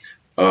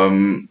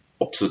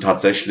 Ob sie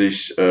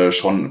tatsächlich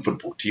schon für den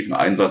produktiven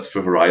Einsatz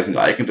für Horizon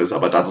geeignet ist,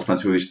 aber das ist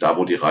natürlich da,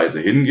 wo die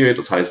Reise hingeht.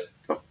 Das heißt,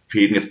 da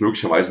fehlen jetzt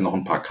möglicherweise noch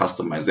ein paar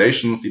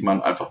Customizations, die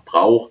man einfach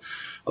braucht.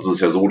 Also es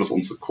ist ja so, dass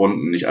unsere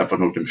Kunden nicht einfach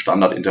nur mit dem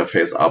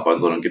Standard-Interface arbeiten,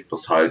 sondern gibt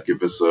es halt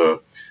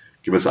gewisse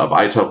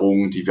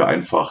Erweiterungen, die wir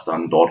einfach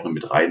dann dort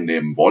mit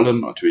reinnehmen wollen.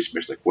 Natürlich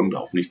möchte der Kunde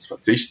auf nichts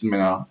verzichten, wenn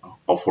er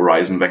auf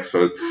Horizon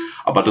wechselt.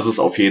 Aber das ist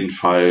auf jeden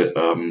Fall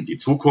die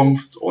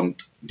Zukunft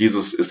und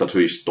dieses ist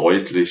natürlich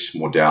deutlich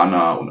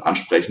moderner und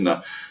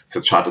ansprechender. Es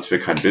ist jetzt schade, dass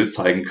wir kein Bild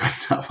zeigen können,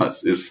 aber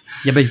es ist...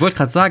 Ja, aber ich wollte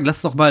gerade sagen,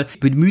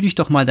 bemühe dich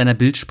doch mal deiner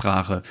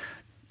Bildsprache.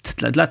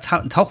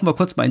 Tauchen wir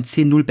kurz mal in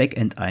 10.0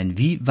 Backend ein.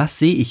 Was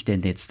sehe ich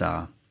denn jetzt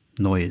da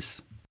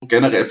Neues?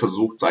 Generell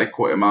versucht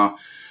Sidecore immer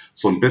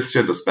so ein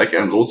bisschen das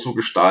Backend so zu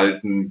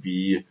gestalten,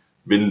 wie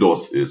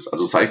Windows ist.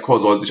 Also Sidecore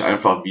soll sich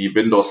einfach wie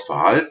Windows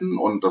verhalten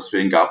und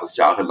deswegen gab es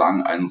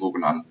jahrelang einen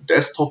sogenannten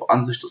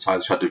Desktop-Ansicht. Das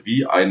heißt, ich hatte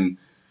wie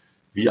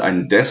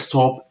ein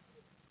Desktop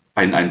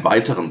einen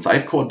weiteren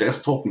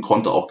Sidecore-Desktop und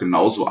konnte auch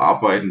genauso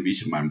arbeiten, wie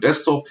ich in meinem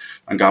Desktop.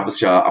 Dann gab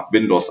es ja ab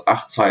Windows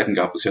 8 Zeiten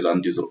gab es ja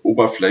dann diese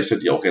Oberfläche,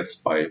 die auch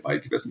jetzt bei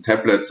gewissen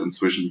Tablets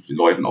inzwischen den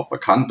Leuten auch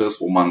bekannt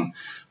ist, wo man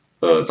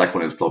sagt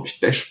man jetzt, glaube ich,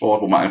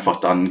 Dashboard, wo man einfach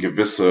dann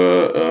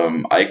gewisse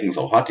Icons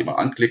auch hat, die man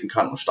anklicken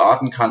kann und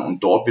starten kann.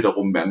 Und dort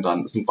wiederum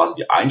sind quasi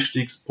die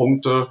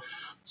Einstiegspunkte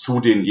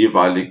zu den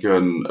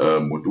jeweiligen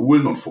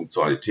Modulen und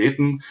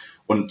Funktionalitäten.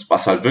 Und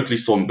was halt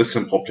wirklich so ein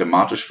bisschen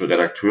problematisch für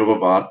Redakteure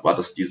war,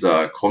 dass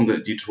dieser Content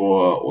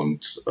Editor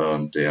und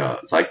der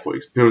Sidecore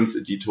Experience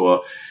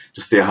Editor,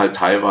 dass der halt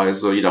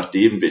teilweise, je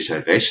nachdem,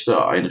 welche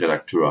Rechte ein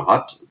Redakteur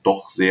hat,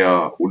 doch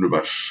sehr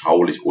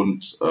unüberschaulich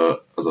und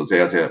also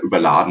sehr, sehr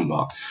überladen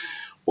war.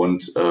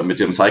 Und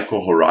mit dem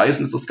Sidecore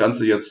Horizon ist das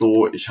Ganze jetzt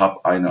so, ich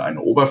habe eine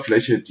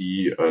Oberfläche,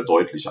 die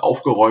deutlich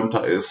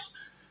aufgeräumter ist,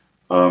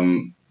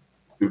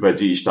 über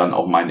die ich dann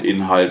auch meine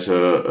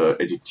Inhalte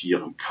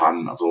editieren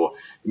kann. Also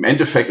im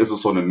Endeffekt ist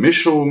es so eine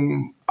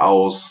Mischung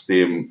aus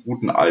dem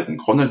guten alten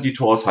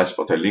Content-Editor. Das heißt,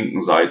 auf der linken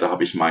Seite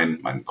habe ich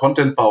meinen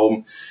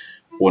Content-Baum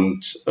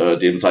und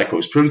dem Sidecore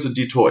Experience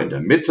Editor in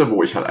der Mitte,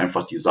 wo ich halt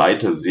einfach die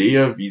Seite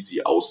sehe, wie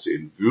sie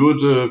aussehen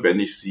würde,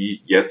 wenn ich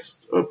sie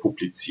jetzt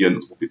publizieren.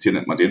 Also publizieren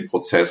nennt man den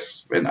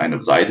Prozess, wenn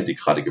eine Seite, die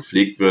gerade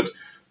gepflegt wird,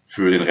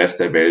 für den Rest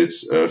der Welt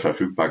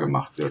verfügbar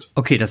gemacht wird.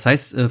 Okay, das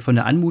heißt, von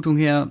der Anmutung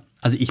her,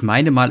 also ich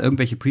meine mal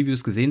irgendwelche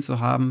Previews gesehen zu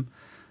haben,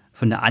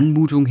 von der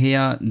Anmutung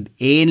her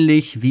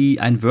ähnlich wie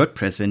ein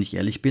WordPress, wenn ich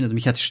ehrlich bin. Also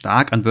mich hat es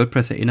stark an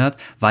WordPress erinnert,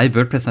 weil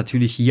WordPress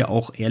natürlich hier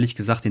auch ehrlich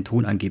gesagt den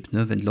Ton angibt.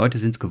 Ne? Wenn die Leute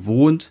sind es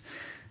gewohnt,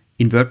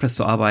 in WordPress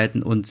zu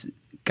arbeiten und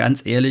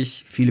ganz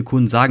ehrlich, viele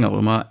Kunden sagen auch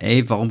immer,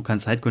 ey, warum kann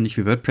Sidecore nicht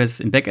wie WordPress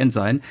im Backend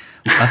sein?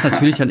 Was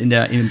natürlich dann in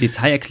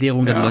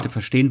Detailerklärung dann die Leute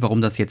verstehen,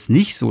 warum das jetzt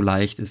nicht so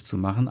leicht ist zu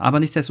machen, aber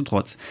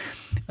nichtsdestotrotz.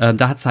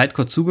 Da hat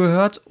Sidecore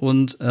zugehört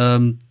und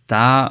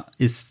da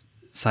ist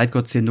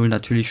Sidecore 10.0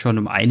 natürlich schon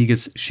um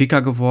einiges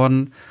schicker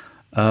geworden,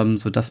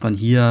 sodass man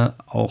hier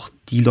auch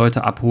die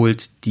Leute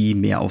abholt, die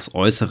mehr aufs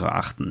Äußere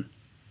achten.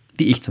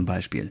 Wie ich zum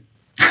Beispiel.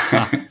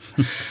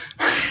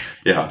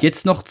 Ja.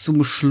 Jetzt noch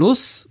zum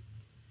Schluss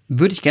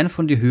würde ich gerne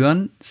von dir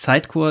hören,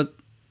 Sidecore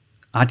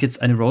hat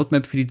jetzt eine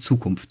Roadmap für die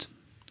Zukunft.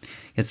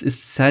 Jetzt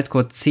ist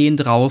Sidecore 10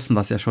 draußen,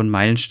 was ja schon ein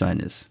Meilenstein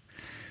ist.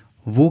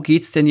 Wo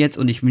geht's denn jetzt?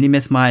 Und ich nehme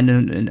jetzt mal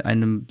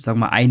sagen wir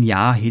mal ein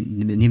Jahr hin,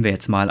 nehmen wir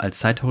jetzt mal als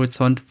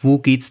Zeithorizont. Wo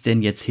geht's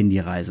denn jetzt hin, die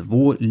Reise?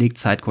 Wo legt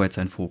Sidecore jetzt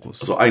seinen Fokus?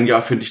 Also ein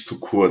Jahr finde ich zu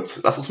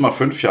kurz. Lass uns mal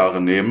 5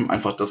 Jahre nehmen.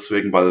 Einfach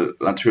deswegen, weil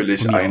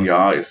natürlich ein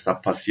Jahr ist, da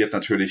passiert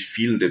natürlich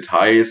vielen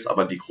Details,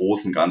 aber die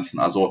großen Ganzen.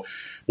 Also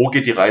wo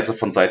geht die Reise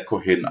von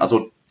Sidecore hin?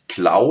 Also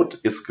Cloud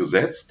ist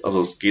gesetzt,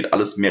 also es geht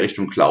alles mehr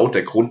Richtung Cloud.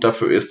 Der Grund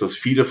dafür ist, dass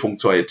viele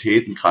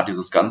Funktionalitäten, gerade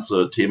dieses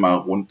ganze Thema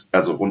rund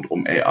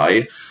um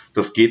AI,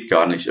 das geht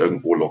gar nicht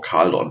irgendwo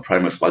lokal oder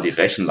on-premise, weil die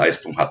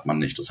Rechenleistung hat man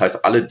nicht. Das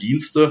heißt, alle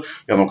Dienste,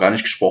 wir haben noch gar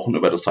nicht gesprochen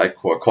über das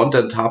Sidecore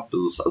Content Hub,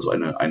 das ist also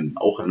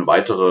auch ein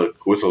weiteres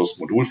größeres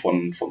Modul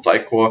von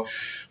Sidecore,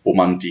 wo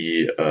man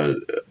die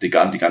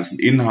ganzen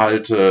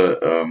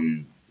Inhalte,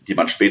 die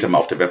man später mal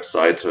auf der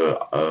Webseite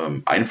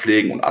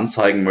einpflegen und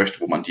anzeigen möchte,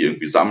 wo man die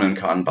irgendwie sammeln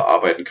kann,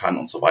 bearbeiten kann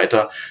und so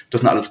weiter.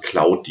 Das sind alles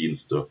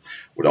Cloud-Dienste.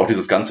 Oder auch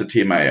dieses ganze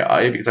Thema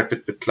AI, wie gesagt,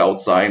 wird Cloud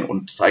sein.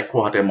 Und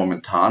Sidecore hat ja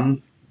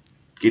momentan,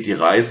 geht die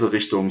Reise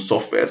Richtung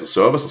Software as a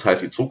Service. Das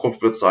heißt, die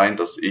Zukunft wird sein,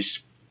 dass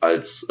ich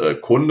als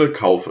Kunde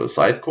kaufe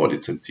Sidecore,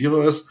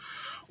 lizenziere es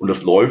und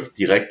das läuft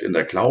direkt in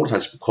der Cloud. Das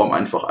heißt, ich bekomme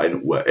einfach eine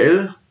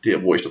URL,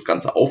 wo ich das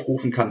Ganze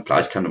aufrufen kann.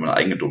 Klar, ich kann meine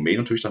eigene Domain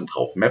natürlich dann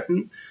drauf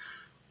mappen.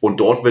 Und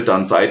dort wird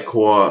dann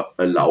Sidecore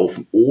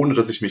laufen, ohne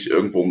dass ich mich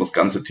irgendwo um das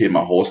ganze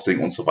Thema Hosting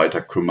und so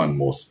weiter kümmern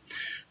muss.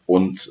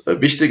 Und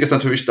wichtig ist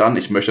natürlich dann,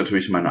 ich möchte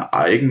natürlich meine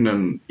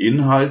eigenen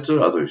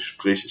Inhalte, also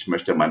sprich, ich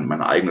möchte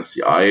meine eigene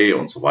CI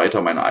und so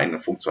weiter, meine eigenen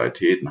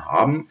Funktionalitäten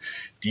haben.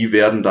 Die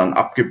werden dann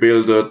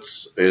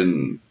abgebildet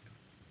in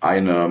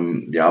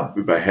einem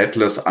über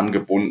Headless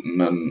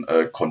angebundenen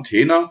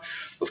Container.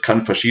 Das kann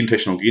in verschiedenen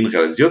Technologien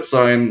realisiert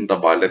sein.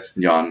 Da war in den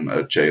letzten Jahren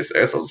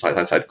JSS, also das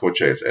heißt Sidecore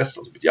JSS,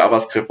 also mit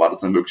JavaScript war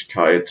das eine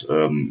Möglichkeit.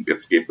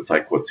 Jetzt mit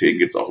Sidecore 10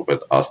 geht es auch über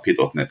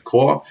ASP.NET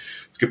Core.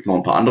 Es gibt noch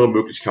ein paar andere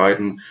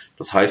Möglichkeiten.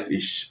 Das heißt,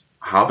 ich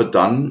habe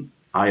dann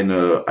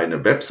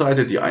eine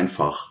Webseite, die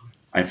einfach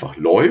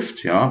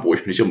läuft, ja, wo ich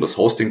mich nicht um das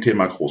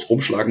Hosting-Thema groß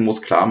rumschlagen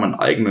muss. Klar, meinen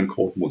eigenen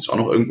Code muss ich auch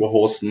noch irgendwo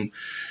hosten.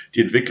 Die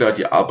Entwickler,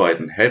 die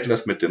arbeiten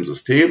headless mit dem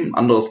System. Ein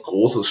anderes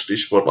großes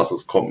Stichwort, was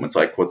jetzt kommt mit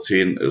Sidecore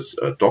 10,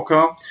 ist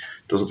Docker.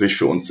 Das ist natürlich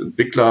für uns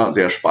Entwickler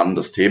sehr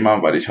spannendes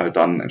Thema, weil ich halt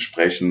dann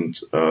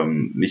entsprechend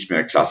nicht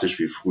mehr klassisch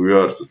wie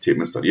früher das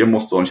System installieren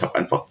muss, sondern ich habe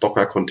einfach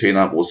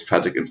Docker-Container, wo es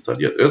fertig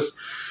installiert ist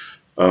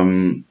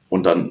und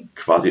dann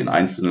quasi in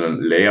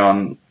einzelnen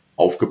Layern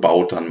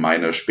aufgebaut dann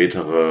meine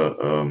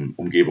spätere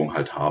Umgebung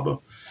halt habe.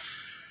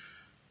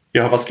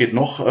 Ja, was geht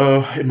noch?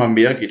 Immer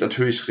mehr geht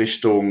natürlich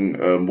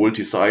Richtung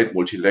Multi-Site,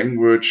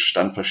 Multi-Language,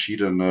 dann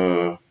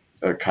verschiedene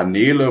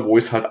Kanäle, wo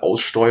ich es halt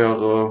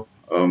aussteuere.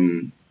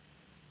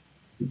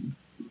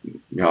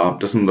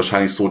 Das sind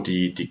wahrscheinlich so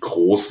die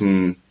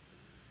großen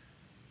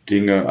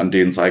Dinge, an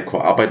denen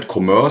Sidecore arbeitet.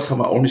 Commerce haben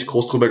wir auch nicht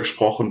groß drüber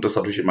gesprochen. Das ist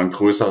natürlich immer ein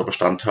größerer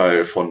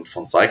Bestandteil von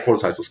Sidecore.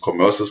 Das heißt, das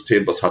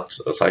Commerce-System, das hat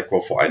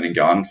Sidecore vor einigen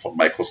Jahren von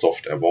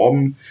Microsoft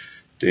erworben,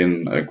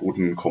 den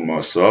guten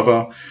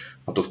Commerce-Server,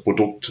 hat das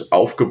Produkt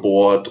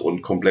aufgebohrt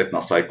und komplett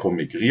nach Sidecore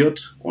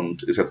migriert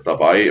und ist jetzt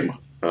dabei,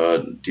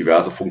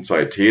 diverse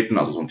Funktionalitäten,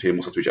 also so ein Thema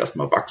muss natürlich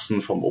erstmal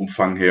wachsen vom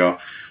Umfang her,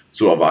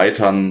 zu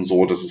erweitern,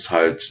 so dass es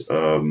halt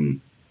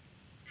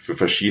für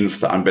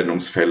verschiedenste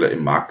Anwendungsfälle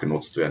im Markt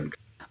genutzt werden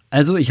kann.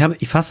 Also ich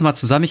fasse mal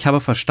zusammen, ich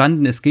habe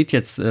verstanden, es geht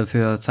jetzt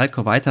für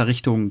Sidecore weiter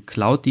Richtung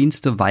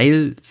Cloud-Dienste,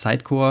 weil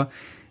Sidecore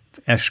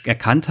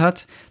erkannt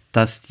hat,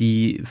 dass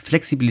die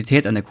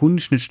Flexibilität an der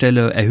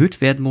Kundenschnittstelle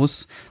erhöht werden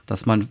muss,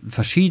 dass man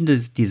verschiedene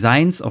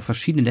Designs auf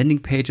verschiedenen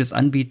Landingpages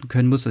anbieten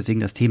können muss, deswegen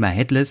das Thema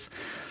Headless,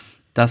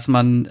 dass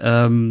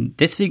man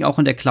deswegen auch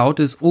in der Cloud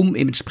ist, um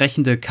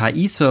entsprechende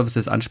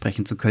KI-Services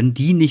ansprechen zu können,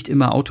 die nicht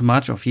immer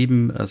automatisch auf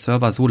jedem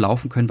Server so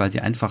laufen können, weil sie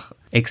einfach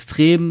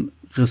extrem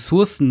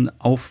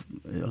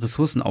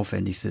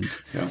ressourcenaufwendig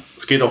sind. Ja,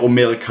 es geht auch um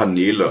mehrere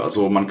Kanäle.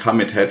 Also man kann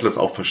mit Headless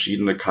auch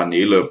verschiedene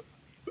Kanäle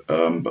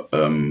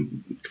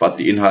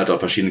quasi die Inhalte auf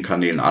verschiedenen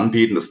Kanälen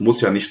anbieten. Es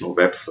muss ja nicht nur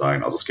Web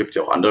sein. Also es gibt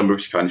ja auch andere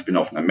Möglichkeiten. Ich bin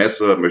auf einer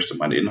Messe, möchte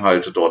meine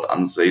Inhalte dort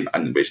ansehen,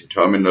 an irgendwelchen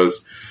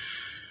Terminals.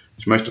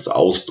 Ich möchte es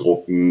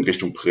ausdrucken,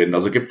 Richtung Print.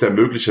 Also gibt es ja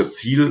mögliche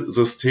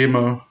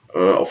Zielsysteme,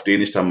 auf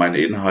denen ich dann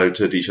meine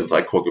Inhalte, die ich in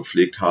Sidecore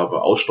gepflegt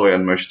habe,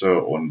 aussteuern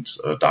möchte.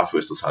 Und dafür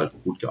ist es halt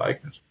gut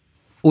geeignet.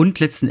 Und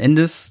letzten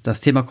Endes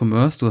das Thema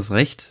Commerce, du hast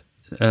recht,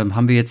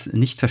 haben wir jetzt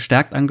nicht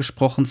verstärkt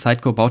angesprochen.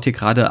 Sidecore baut hier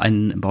gerade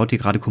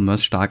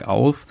Commerce stark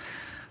auf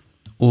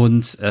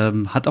und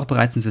hat auch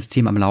bereits ein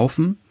System am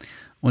Laufen.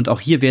 Und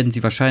auch hier werden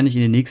sie wahrscheinlich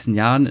in den nächsten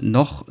Jahren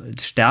noch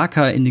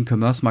stärker in den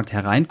Commerce-Markt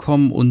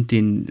hereinkommen und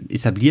den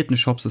etablierten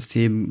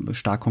Shop-Systemen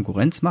stark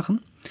Konkurrenz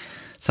machen.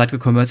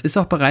 Sidecore Commerce ist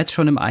auch bereits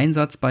schon im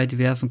Einsatz bei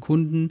diversen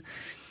Kunden.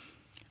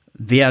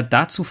 Wer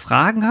dazu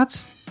Fragen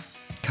hat,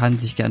 kann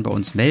sich gerne bei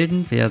uns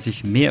melden. Wer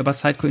sich mehr über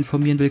Sidecore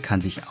informieren will,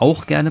 kann sich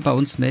auch gerne bei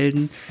uns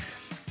melden.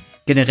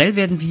 Generell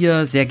werden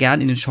wir sehr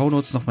gerne in den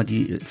Shownotes nochmal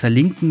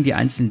verlinken, die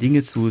einzelnen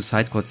Dinge zu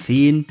Sidecore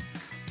 10,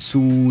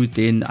 zu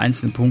den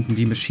einzelnen Punkten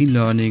wie Machine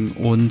Learning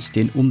und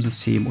den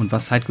Umsystemen und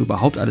was Sidecore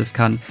überhaupt alles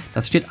kann.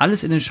 Das steht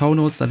alles in den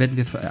Shownotes, da werden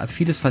wir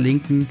vieles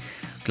verlinken.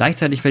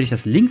 Gleichzeitig werde ich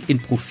das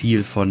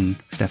LinkedIn-Profil von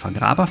Stefan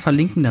Graber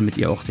verlinken, damit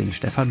ihr auch den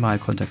Stefan mal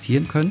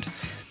kontaktieren könnt.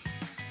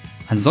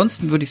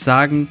 Ansonsten würde ich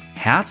sagen,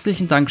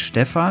 herzlichen Dank,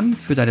 Stefan,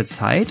 für deine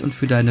Zeit und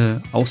für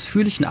deine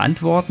ausführlichen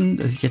Antworten.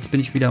 Jetzt bin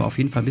ich wieder auf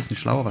jeden Fall ein bisschen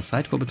schlauer, was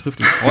Sidecore betrifft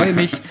und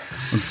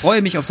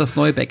freue mich auf das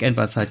neue Backend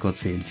bei Sidecore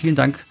 10. Vielen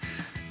Dank,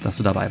 dass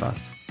du dabei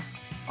warst.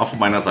 Auch von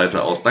meiner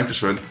Seite aus.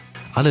 Dankeschön.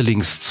 Alle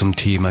Links zum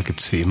Thema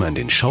gibt's wie immer in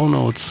den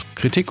Shownotes.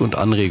 Kritik und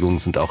Anregungen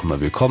sind auch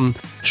immer willkommen.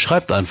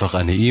 Schreibt einfach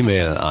eine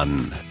E-Mail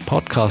an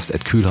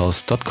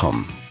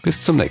podcast@kühlhaus.com.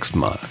 Bis zum nächsten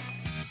Mal.